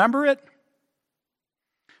rule, you remember it?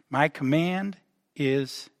 My command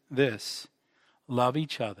is this. Love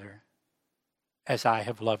each other as I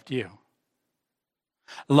have loved you.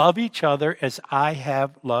 Love each other as I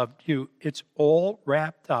have loved you. It's all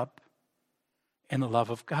wrapped up in the love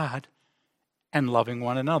of God and loving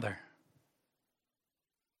one another.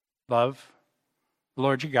 Love the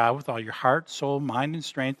Lord your God with all your heart, soul, mind, and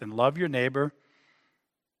strength, and love your neighbor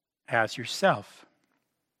as yourself.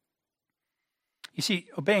 You see,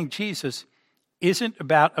 obeying Jesus isn't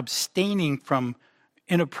about abstaining from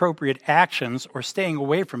inappropriate actions or staying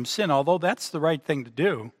away from sin, although that's the right thing to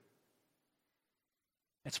do.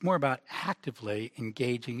 It's more about actively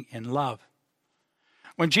engaging in love.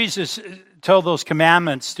 When Jesus told those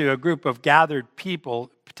commandments to a group of gathered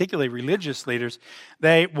people, particularly religious leaders,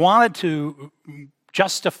 they wanted to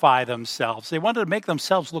justify themselves. They wanted to make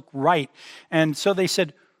themselves look right. And so they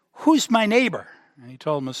said, who's my neighbor? And he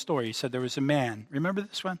told them a story. He said there was a man. Remember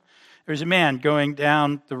this one? There was a man going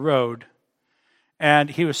down the road, and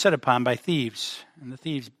he was set upon by thieves. And the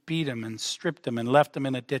thieves beat him and stripped him and left him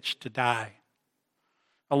in a ditch to die.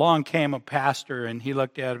 Along came a pastor, and he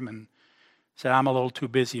looked at him and said, I'm a little too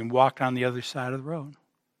busy, and walked on the other side of the road.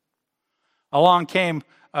 Along came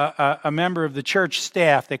a member of the church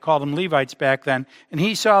staff. They called them Levites back then. And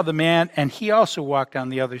he saw the man, and he also walked on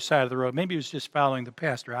the other side of the road. Maybe he was just following the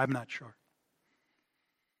pastor. I'm not sure.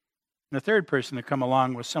 And the third person to come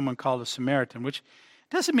along was someone called a Samaritan, which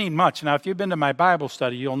doesn't mean much. Now, if you've been to my Bible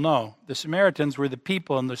study, you'll know. The Samaritans were the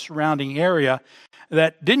people in the surrounding area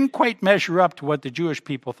that didn't quite measure up to what the Jewish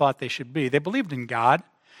people thought they should be. They believed in God.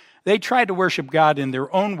 They tried to worship God in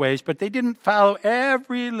their own ways, but they didn't follow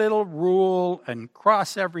every little rule and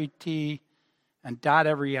cross every T and dot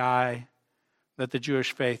every I that the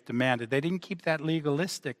Jewish faith demanded. They didn't keep that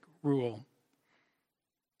legalistic rule.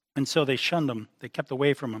 And so they shunned them. They kept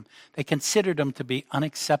away from them. They considered them to be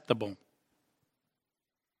unacceptable.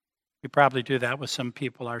 We probably do that with some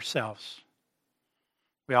people ourselves.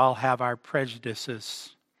 We all have our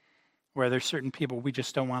prejudices where there's certain people we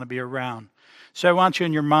just don't want to be around. So I want you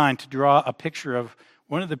in your mind to draw a picture of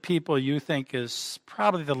one of the people you think is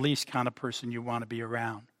probably the least kind of person you want to be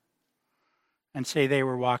around. And say they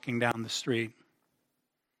were walking down the street.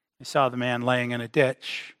 They saw the man laying in a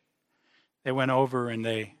ditch. They went over and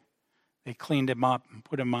they cleaned him up and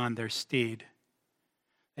put him on their steed.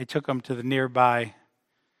 They took him to the nearby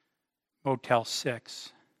Motel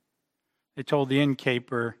 6. They told the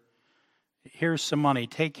innkeeper, here's some money.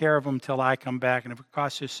 Take care of him till I come back, and if it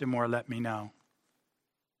costs you some more, let me know.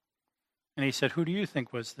 And he said, who do you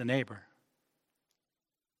think was the neighbor?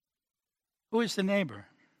 Who is the neighbor?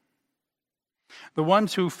 The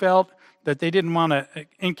ones who felt that they didn't want to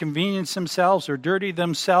inconvenience themselves or dirty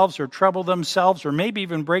themselves or trouble themselves or maybe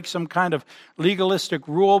even break some kind of legalistic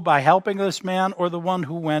rule by helping this man, or the one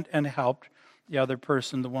who went and helped the other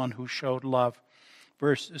person, the one who showed love.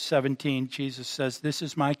 Verse 17, Jesus says, this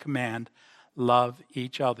is my command, love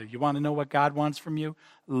each other. You want to know what God wants from you?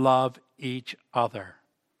 Love each other.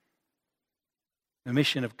 The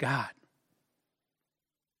mission of God.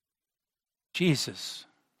 Jesus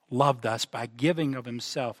loved us by giving of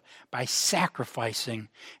himself, by sacrificing,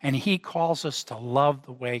 and he calls us to love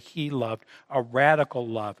the way he loved, a radical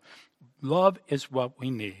love. Love is what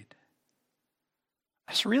we need.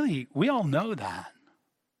 That's really, we all know that.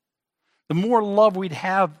 The more love we'd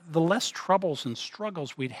have, the less troubles and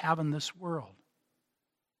struggles we'd have in this world.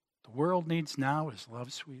 The world needs now is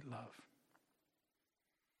love, sweet love.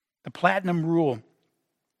 The platinum rule.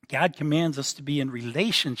 God commands us to be in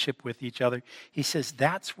relationship with each other. He says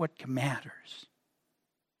that's what matters.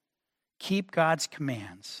 Keep God's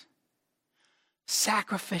commands.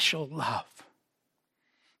 Sacrificial love.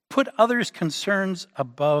 put others' concerns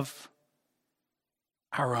above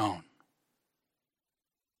our own.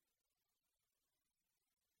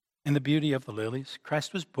 In the beauty of the lilies,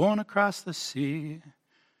 Christ was born across the sea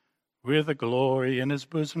with a glory in his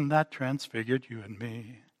bosom that transfigured you and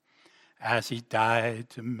me, as he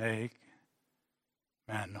died to make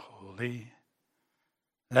men holy.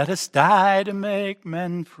 Let us die to make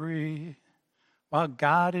men free while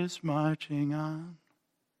God is marching on.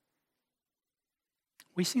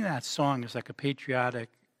 We sing that song as like a patriotic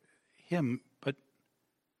hymn, but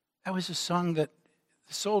that was a song that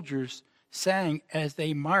the soldiers sang as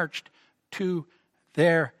they marched to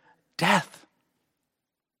their death,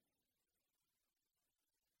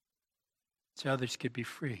 so others could be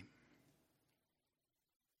free.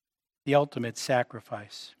 The ultimate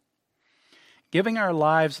sacrifice. Giving our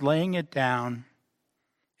lives, laying it down,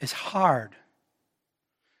 is hard.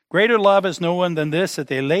 Greater love is no one than this, that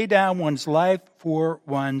they lay down one's life for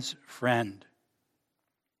one's friend.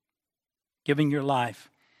 Giving your life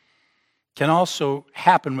can also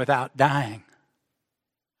happen without dying.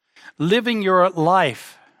 Living your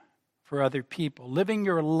life for other people, living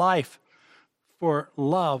your life for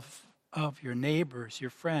love of your neighbors, your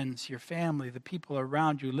friends, your family, the people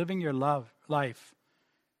around you, living your life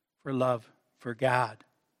for God.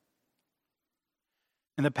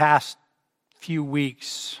 In the past few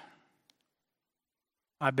weeks,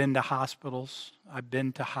 I've been to hospitals, I've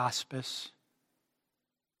been to hospice,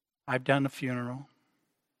 I've done a funeral.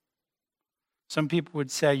 Some people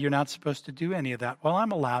would say you're not supposed to do any of that. Well,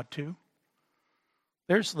 I'm allowed to.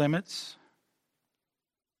 There's limits.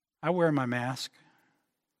 I wear my mask.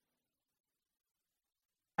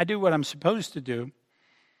 I do what I'm supposed to do,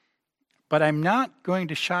 but I'm not going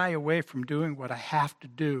to shy away from doing what I have to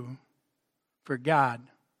do for God,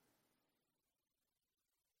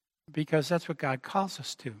 because that's what God calls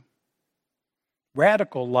us to.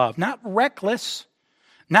 Radical love, not reckless,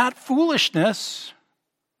 not foolishness.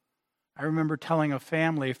 I remember telling a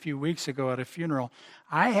family a few weeks ago at a funeral,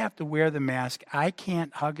 I have to wear the mask. I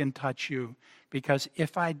can't hug and touch you, because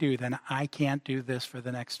if I do, then I can't do this for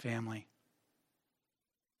the next family.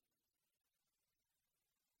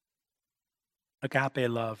 Agape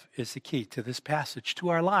love is the key to this passage, to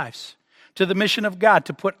our lives, to the mission of God,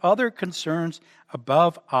 to put other concerns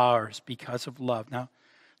above ours because of love. Now,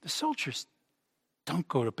 the soldiers don't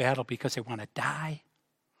go to battle because they want to die.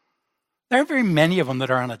 There aren't very many of them that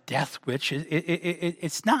are on a death wish.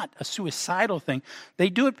 It's not a suicidal thing. They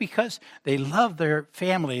do it because they love their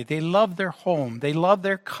family, they love their home, they love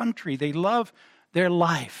their country, they love their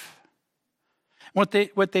life. What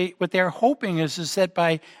they're hoping is that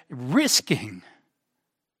by risking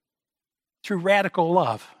through radical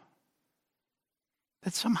love,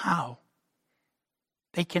 that somehow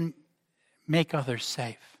they can make others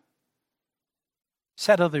safe,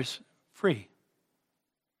 set others free.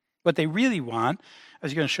 What they really want, I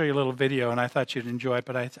was going to show you a little video, and I thought you'd enjoy it,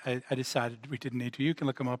 but I decided we didn't need to. You can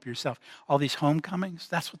look them up yourself. All these homecomings,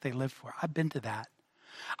 that's what they live for. I've been to that.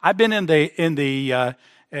 I've been in the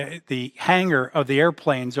hangar of the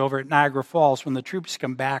airplanes over at Niagara Falls when the troops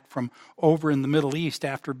come back from over in the Middle East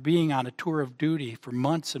after being on a tour of duty for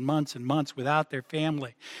months and months and months without their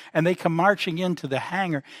family. And they come marching into the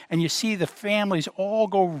hangar, and you see the families all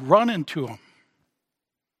go running to them.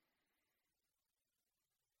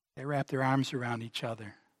 They wrap their arms around each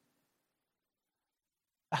other.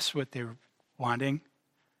 That's what they're wanting.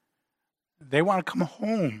 They want to come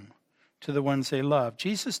home to the ones they love.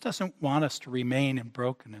 Jesus doesn't want us to remain in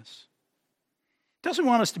brokenness. He doesn't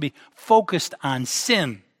want us to be focused on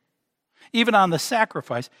sin, even on the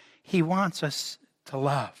sacrifice. He wants us to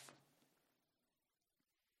love.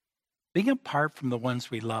 Being apart from the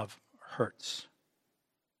ones we love hurts.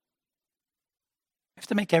 We have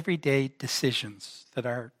to make everyday decisions that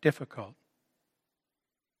are difficult.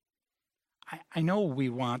 I know we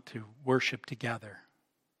want to worship together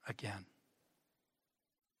again.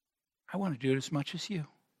 I want to do it as much as you.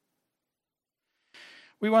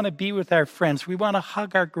 We want to be with our friends. We want to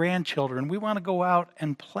hug our grandchildren. We want to go out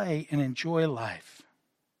and play and enjoy life.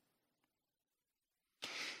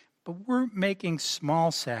 But we're making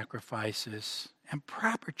small sacrifices and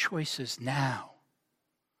proper choices now,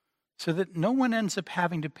 so that no one ends up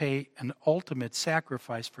having to pay an ultimate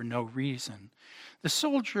sacrifice for no reason. The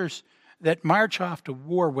soldiers that march off to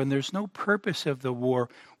war when there's no purpose of the war,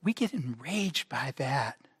 we get enraged by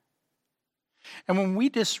that. And when we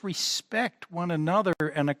disrespect one another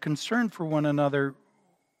and a concern for one another,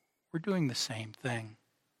 we're doing the same thing.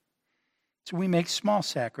 So we make small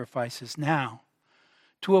sacrifices now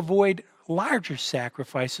to avoid larger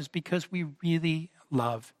sacrifices because we really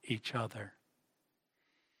love each other.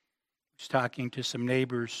 was talking to some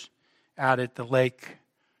neighbors out at the lake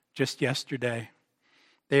just yesterday.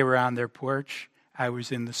 They were on their porch. I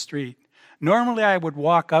was in the street. Normally I would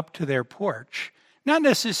walk up to their porch, not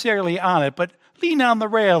necessarily on it, but lean on the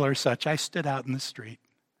rail or such. I stood out in the street.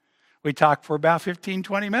 We talked for about 15,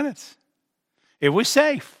 20 minutes. It was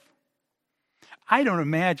safe. I don't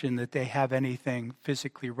imagine that they have anything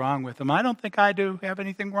physically wrong with them. I don't think I do have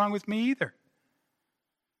anything wrong with me either.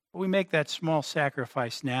 But we make that small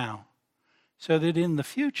sacrifice now so that in the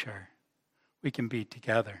future we can be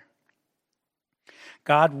together.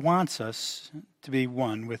 God wants us to be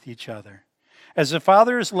one with each other. As the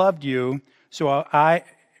Father has loved you, so I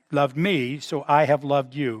loved me, so I have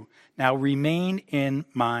loved you. Now remain in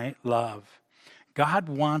my love. God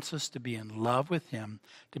wants us to be in love with him,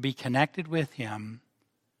 to be connected with him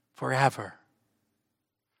forever.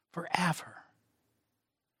 Forever.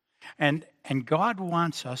 And God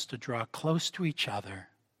wants us to draw close to each other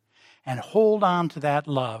and hold on to that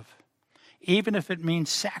love, even if it means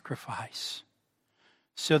sacrifice,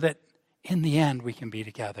 so that in the end we can be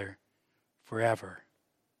together forever.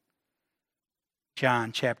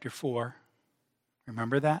 John chapter 4.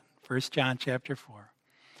 Remember that? 1 John chapter 4.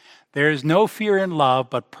 There is no fear in love,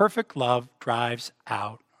 but perfect love drives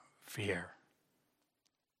out fear.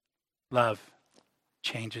 Love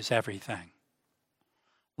changes everything.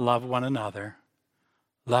 Love one another.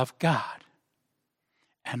 Love God.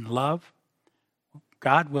 And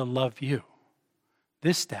God will love you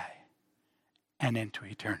this day and into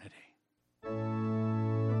eternity.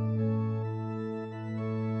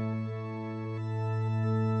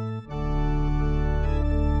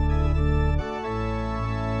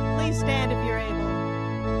 Please stand if you're able.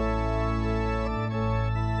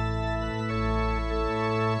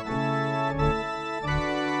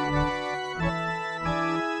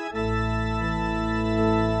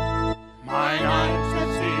 Mine eyes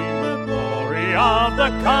have seen the glory of the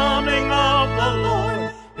coming of the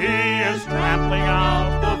Lord. He is trampling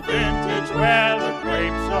out the vintage where the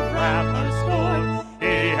grapes of wrath are stored.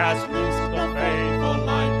 He has loosed the faithful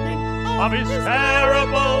lightning of his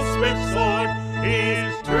terrible swift sword.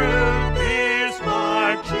 His truth is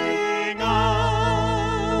marching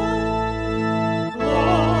on.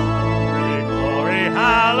 Glory, glory,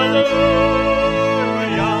 hallelujah.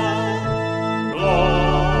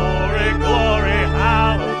 Glory, glory,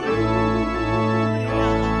 hallelujah.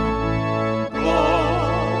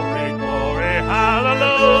 Glory, glory,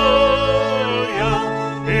 hallelujah.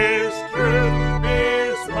 His truth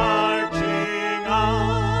is marching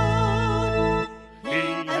on. He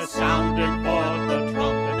has sounded forth the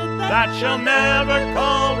trumpet that shall never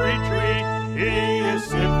call retreat. He is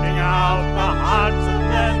sifting out the hearts of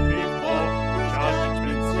men before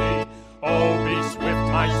judgment seat. Oh, be swift,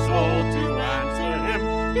 my soul, to answer him.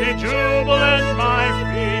 Be jubilant, my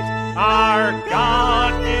feet. Our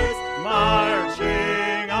God is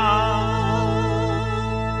marching on.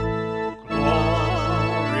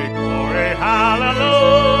 Glory, glory,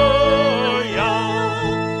 hallelujah.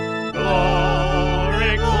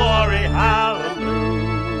 Glory, glory, hallelujah.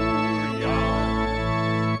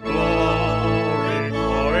 Glory,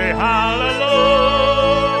 glory, hallelujah.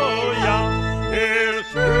 His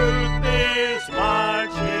truth is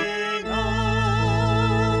marching on.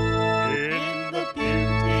 In the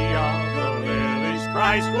beauty of the lilies,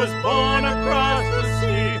 Christ was born across the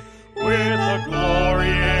sea, with a glory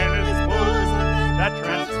in his bosom that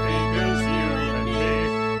transfigures you and me.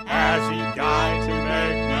 As he died to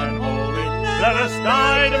make men holy, let us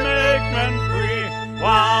die to make men free,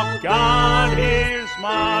 while God is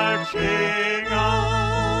marching on.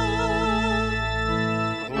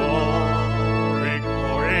 Glory,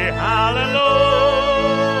 glory, hallelujah.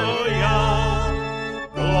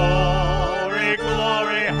 Glory,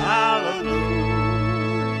 glory, hallelujah.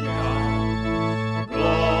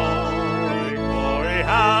 Glory, glory,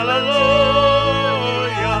 hallelujah.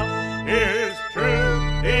 His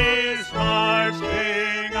truth is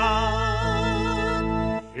marching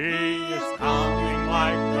on. He is coming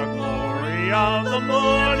like the glory of the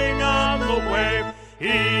morning on the wave. He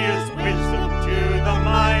is wisdom to the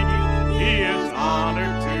mighty. He is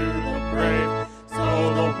honor to the brave. So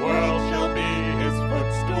the world shall be his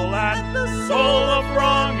footstool and the soul of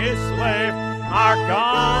wrong his slave. Our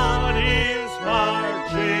God is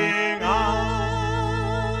marching on.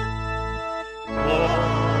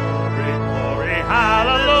 Glory, glory,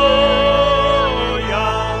 hallelujah.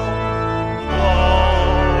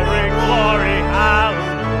 Glory, glory,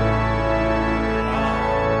 hallelujah.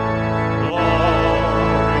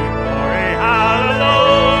 Glory, glory,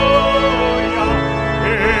 hallelujah.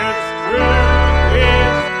 His truth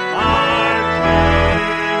is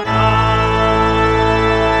marching on.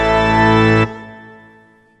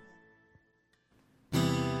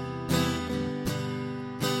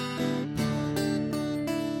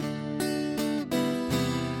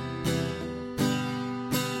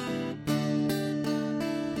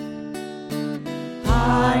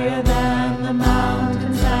 higher than the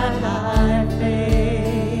mountains that I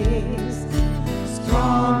face,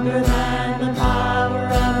 stronger than the power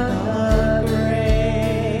of the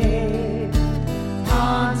grave,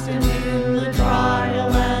 constant in the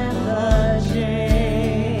trial and the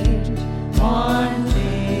change. One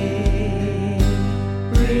thing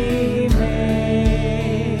remains,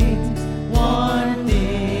 one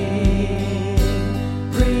thing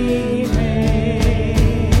remains.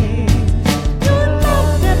 Your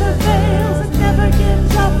love never fails, it never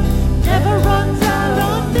gives up, never runs out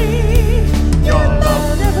on me. Your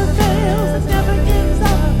love never fails, it never gives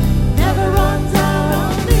up, never runs out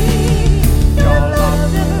on me. Your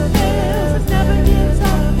love never fails, it never gives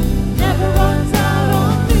up, never runs out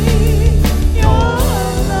on me. Your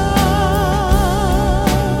love.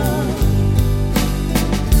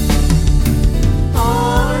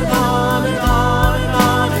 On and on and on and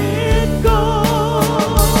on it goes.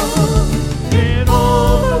 It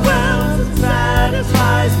overwhelms and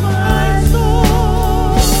satisfies my soul.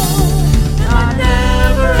 And I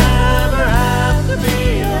never ever have to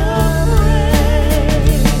be afraid.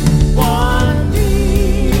 One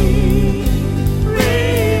thing remains.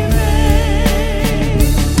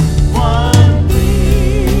 One thing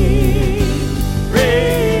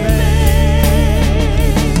remains.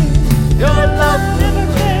 Your love never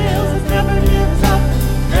fails, it never gives up,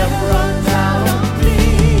 never runs out on me.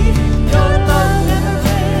 Your love never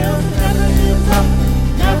fails, it never gives up,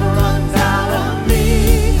 never runs out on me.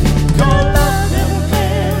 Your love never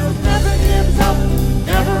fails, it never gives up,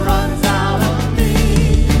 never runs out on me.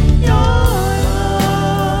 Your love.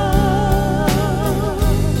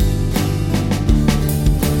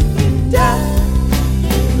 In death,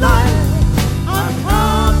 in life, I'm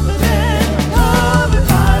confident, covered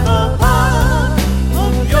by the power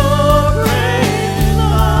of your great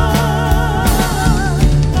love.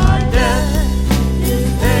 My debt is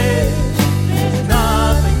paid, there's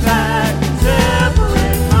nothing that can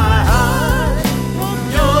separate my heart from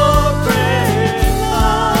your great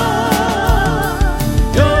love.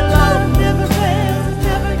 Your love never fails, it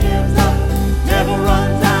never gives up, never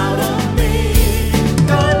runs out on me.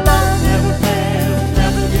 Your love never fails,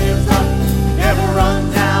 never gives up, never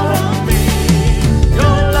runs out on me.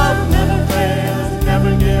 Your love never fails,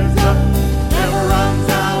 never gives up, never runs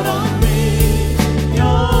out on me. Your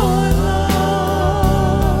love.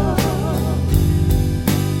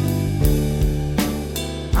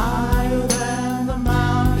 Higher than the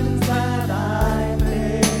mountains that I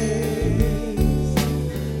face,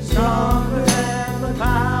 stronger than the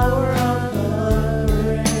power of the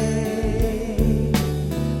grave,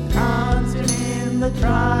 constant in the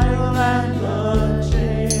trial and the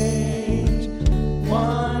change.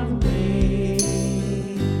 One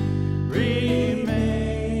thing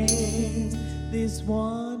remains, this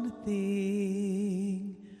one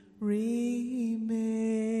thing remains.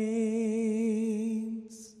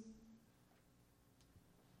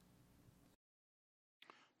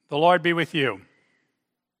 The Lord be with you.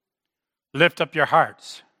 Lift up your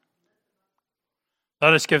hearts.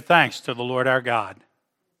 Let us give thanks to the Lord our God.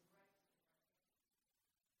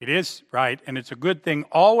 It is right, and it's a good thing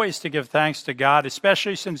always to give thanks to God,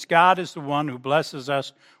 especially since God is the one who blesses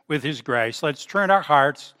us with his grace. Let's turn our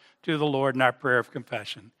hearts to the Lord in our prayer of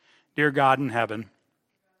confession. Dear God in heaven,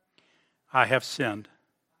 I have sinned.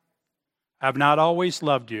 I have not always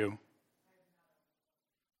loved you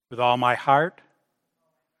with all my heart,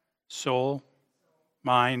 soul,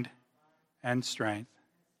 mind, and strength.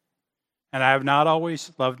 And I have not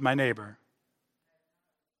always loved my neighbor,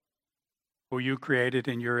 who you created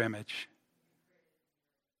in your image.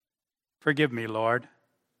 Forgive me, Lord.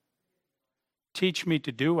 Teach me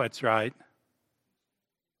to do what's right.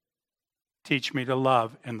 Teach me to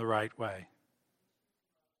love in the right way.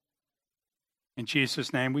 In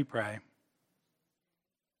Jesus' name we pray.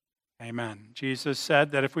 Amen. Jesus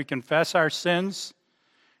said that if we confess our sins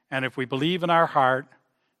and if we believe in our heart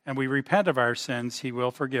and we repent of our sins, he will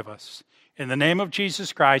forgive us. In the name of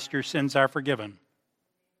Jesus Christ, your sins are forgiven.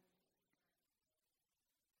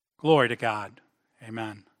 Glory to God.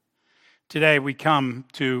 Amen. Today we come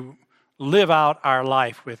to live out our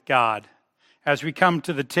life with God. As we come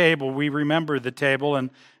to the table, we remember the table.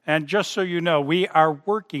 And just so you know, we are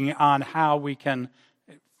working on how we can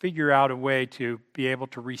figure out a way to be able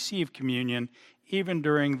to receive communion even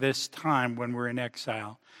during this time when we're in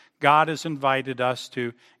exile. God has invited us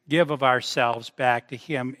to give of ourselves back to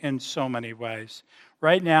him in so many ways.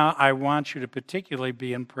 Right now, I want you to particularly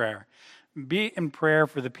be in prayer. Be in prayer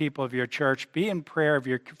for the people of your church. Be in prayer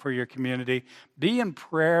for your community. Be in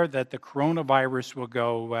prayer that the coronavirus will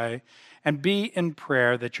go away. And be in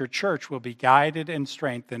prayer that your church will be guided and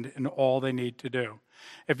strengthened in all they need to do.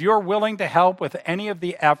 If you're willing to help with any of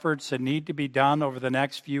the efforts that need to be done over the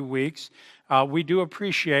next few weeks, we do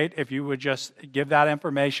appreciate if you would just give that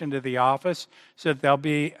information to the office so that they'll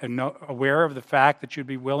be aware of the fact that you'd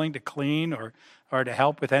be willing to clean or to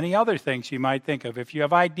help with any other things you might think of. If you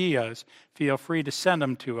have ideas, feel free to send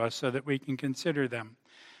them to us so that we can consider them.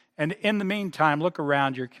 And in the meantime, look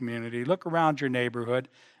around your community, look around your neighborhood,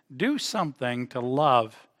 do something to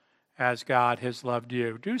love as God has loved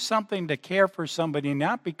you. Do something to care for somebody,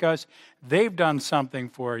 not because they've done something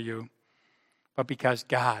for you, but because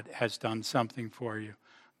God has done something for you.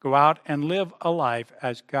 Go out and live a life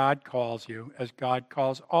as God calls you, as God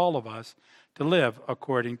calls all of us to live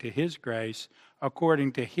according to His grace,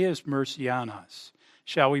 according to His mercy on us.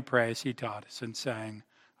 Shall we pray as He taught us in saying,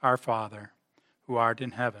 Our Father, who art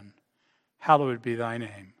in heaven, hallowed be thy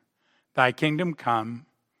name. Thy kingdom come,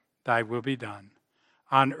 thy will be done,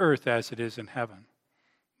 on earth as it is in heaven.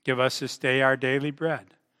 Give us this day our daily bread,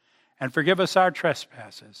 and forgive us our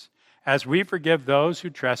trespasses, as we forgive those who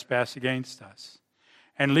trespass against us.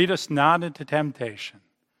 And lead us not into temptation,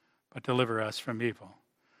 but deliver us from evil.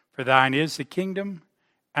 For thine is the kingdom,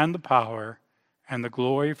 and the power, and the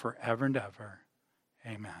glory forever and ever.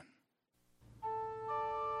 Amen.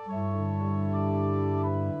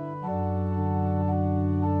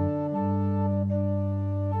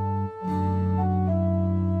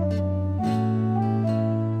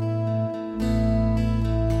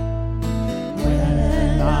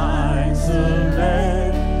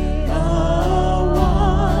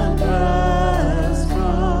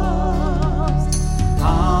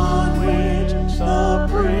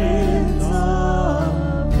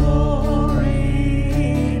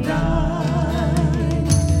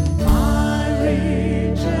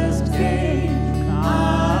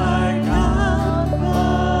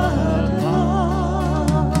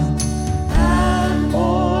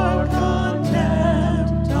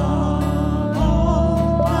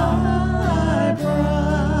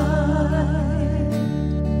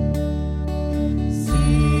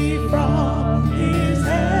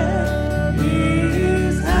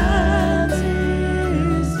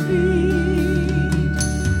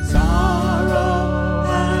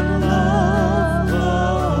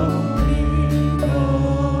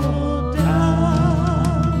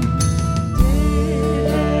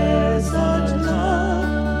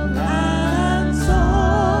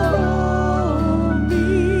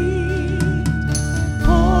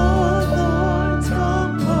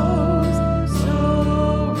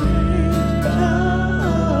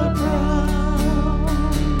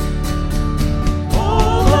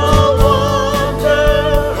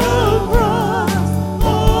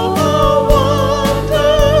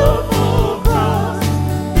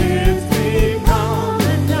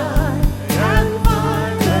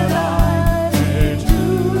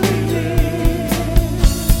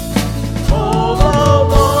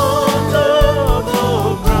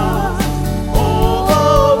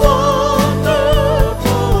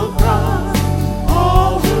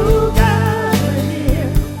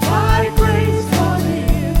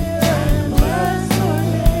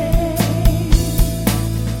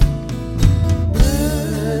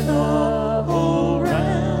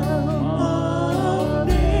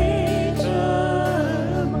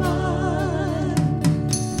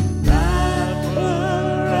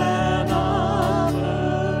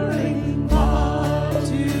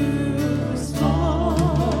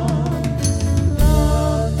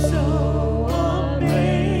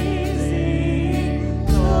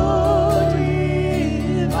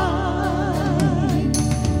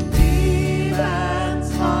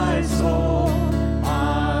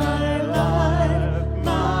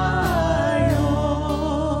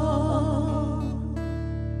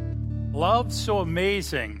 Love so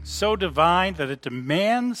amazing, so divine that it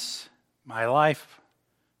demands my life,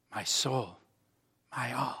 my soul,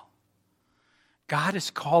 my all. God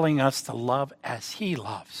is calling us to love as He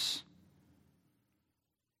loves.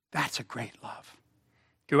 That's a great love.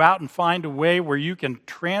 Go out and find a way where you can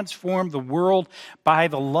transform the world by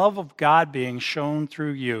the love of God being shown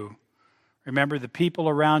through you. Remember, the people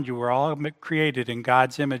around you were all created in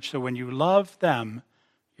God's image, so when you love them,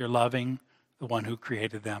 you're loving the one who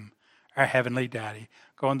created them, our Heavenly Daddy.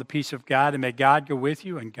 Go in the peace of God, and may God go with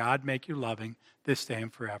you, and God make you loving this day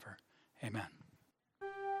and forever. Amen.